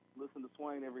listen to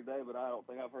Swain every day, but I don't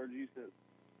think I've heard you since,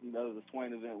 the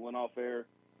Swain event went off air.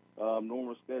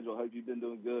 Normal schedule. Hope you've been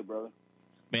doing good, brother.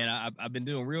 Man, I've been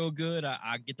doing real good.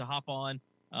 I get to hop on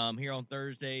here on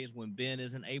Thursdays when Ben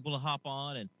isn't able to hop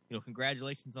on. And,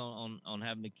 congratulations on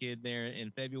having a kid there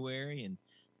in February. And,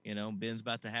 Ben's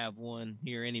about to have one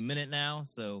here any minute now.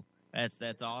 So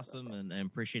that's awesome, and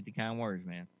appreciate the kind words,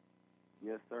 man.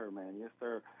 Yes, sir, man. Yes,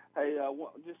 sir. Hey,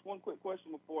 just one quick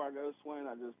question before I go, Swain.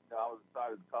 I was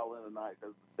excited to call in tonight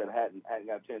because I hadn't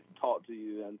got a chance to talk to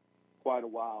you in quite a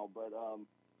while. But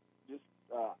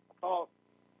thought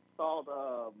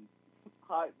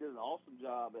Hype did an awesome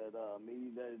job at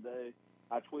Media Day today.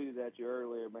 I tweeted at you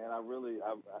earlier, man.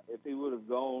 If he would have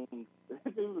gone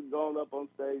up on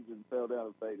stage and fell down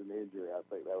and faked an injury, I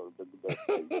think that would have been the best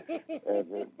thing.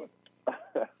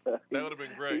 That would have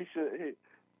been great.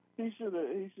 He should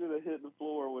have hit the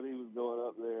floor when he was going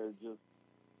up there and just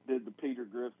did the Peter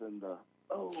Griffin,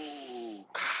 oh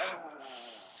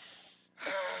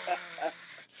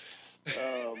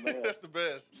man, that's the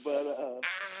best. But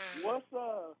what's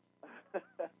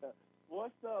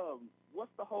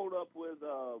the hold up with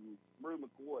Rue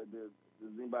McCoy? Does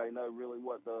anybody know really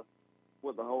what the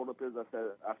hold up is? I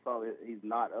saw that he's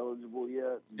not eligible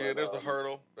yet. But, yeah, there's the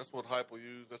hurdle. That's what Hype will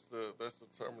use. That's the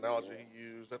terminology he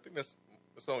used. I think that's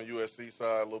on USC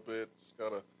side a little bit. Just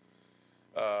gotta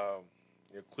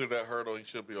clear that hurdle. He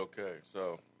should be okay.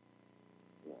 So.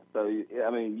 Yeah. So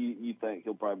you think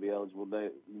he'll probably be eligible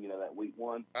that week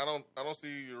 1? I don't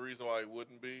see a reason why he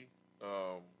wouldn't be.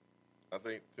 I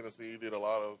think Tennessee did a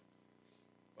lot of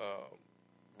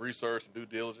research and due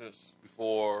diligence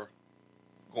before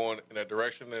going in that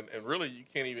direction, and really you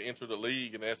can't even enter the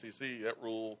league in the SEC. That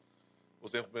rule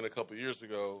was implemented a couple of years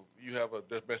ago. You have a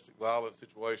domestic violence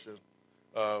situation,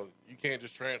 you can't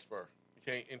just transfer. You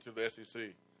can't enter the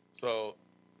SEC. So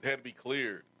it had to be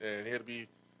cleared, and he had to be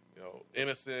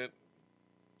innocent,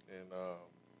 and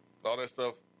all that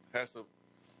stuff has to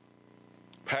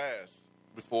pass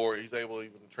before he's able to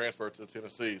even transfer to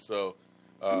Tennessee. So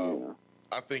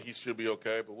I think he should be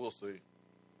okay, but we'll see.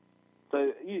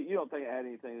 So you don't think it had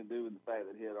anything to do with the fact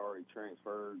that he had already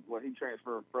transferred? Well, he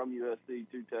transferred from USC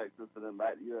to Texas and then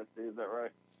back to USC. Is that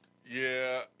right?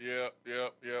 Yeah.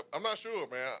 I'm not sure,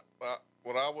 man.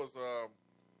 When I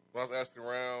was asking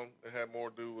around, it had more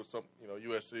to do with some,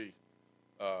 USC.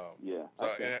 Yeah. So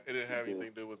it didn't have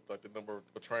anything to do with like the number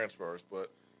of transfers, but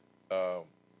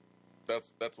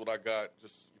that's what I got.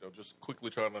 Just quickly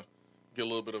trying to get a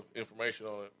little bit of information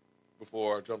on it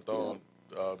before I jumped on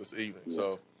this evening. Yeah.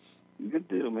 So good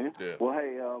deal, man. Yeah. Well,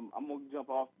 hey, I'm gonna jump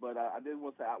off, but I did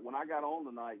want to say when I got on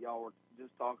tonight, y'all were just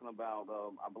talking about.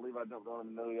 I believe I jumped on in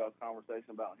the middle of y'all's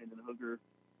conversation about Hendon Hooker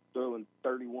throwing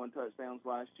 31 touchdowns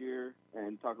last year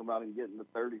and talking about him getting to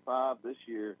 35 this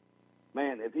year.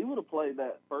 Man, if he would have played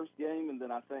that first game and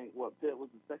then I think Pitt was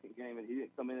the second game and he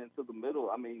didn't come in until the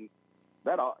middle, I mean,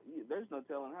 there's no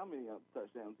telling how many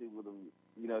touchdowns he would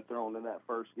have, thrown in that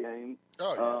first game.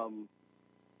 Oh,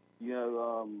 yeah.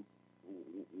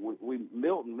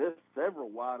 Milton missed several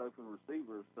wide open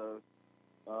receivers, so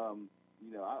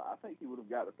I think he would have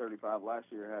got to 35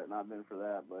 last year had it not been for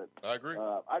that. But I agree.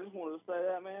 I just wanted to say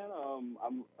that, man.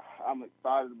 I'm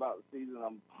excited about the season.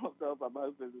 I'm pumped up.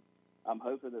 I'm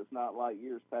hoping it's not like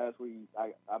years past.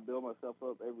 I build myself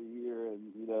up every year,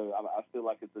 and I feel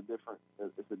like it's a different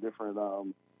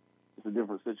it's a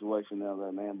different situation now,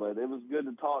 though, man. But it was good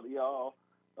to talk to y'all.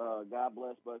 God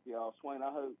bless both of y'all. Swain,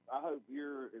 I hope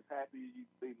you're as happy as you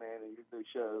can be, man, in your new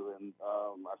show. And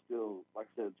I still, like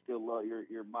I said, still love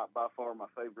you're by far my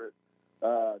favorite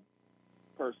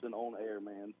person on air,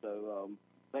 man. So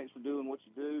thanks for doing what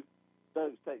you do.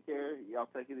 Stokes, take care. Y'all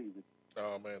take it easy.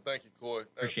 Oh man, thank you, Coy.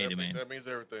 Appreciate it, man. That means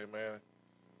everything, man.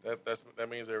 That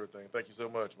means everything. Thank you so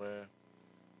much, man.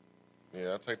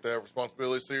 Yeah, I take that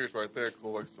responsibility serious right there,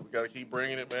 Coy. So we got to keep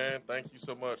bringing it, man. Thank you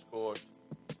so much, Coy,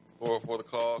 for the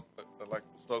call. Like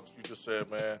Stokes, you just said,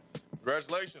 man.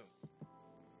 Congratulations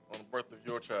on the birth of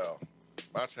your child.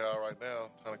 My child right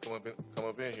now trying to come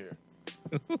up in here.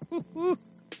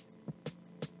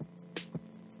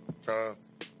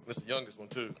 This is the youngest one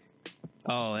too.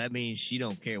 Oh, that means she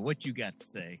don't care what you got to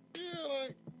say. Yeah,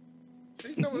 like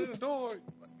she's coming in the door,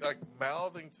 like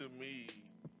mouthing to me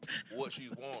what she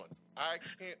wants. I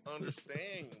can't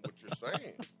understand what you're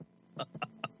saying. So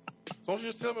why don't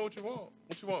you just tell me what you want?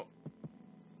 What you want?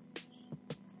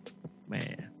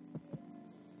 Man.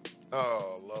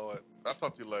 Oh Lord, I'll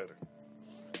talk to you later.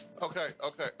 Okay,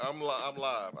 I'm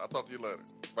live. I'll talk to you later.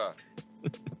 Bye.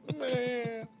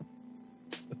 Man,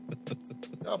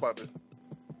 y'all about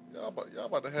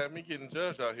to have me getting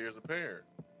judged out here as a parent.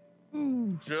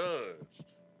 Judge.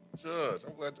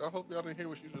 I hope y'all didn't hear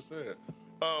what she just said.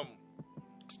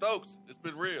 Stokes, it's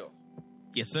been real.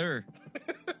 Yes, sir.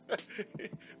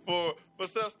 For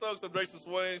Seth Stokes, I'm Jason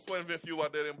Swain. Swain Event Fuel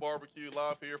out there in barbecue,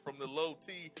 live here from the Low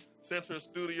T Center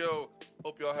Studio.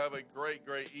 Hope y'all have a great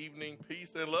evening.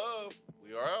 Peace and love.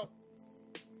 We are out.